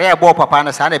 Yare bought papa and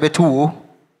a son of it too.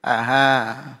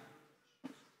 Aha.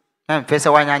 And face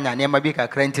a one and near my big a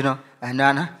crentino and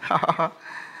Nana.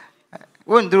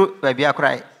 Won't do, baby, I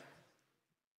cry.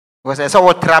 Was I saw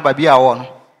what trouble be our own.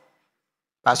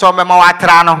 But so, my mama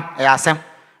trano, I asked him.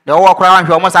 The old crown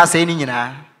you almost are saying, you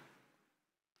know.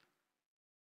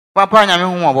 Papa, I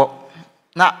mean,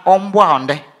 not on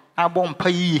bound, I won't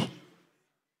pay.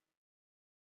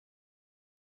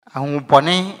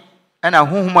 ahubone and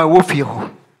ahuma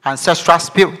wofio ancestral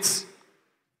spirits.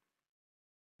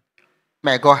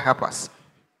 May God help us.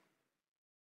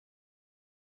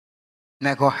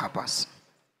 May God help us.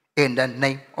 In the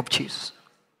name of Jesus.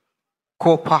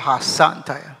 Kopaha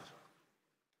Santaya.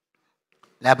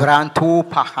 Labranto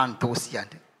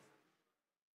Pahantosiante.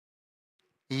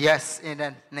 Yes, in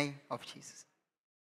the name of Jesus.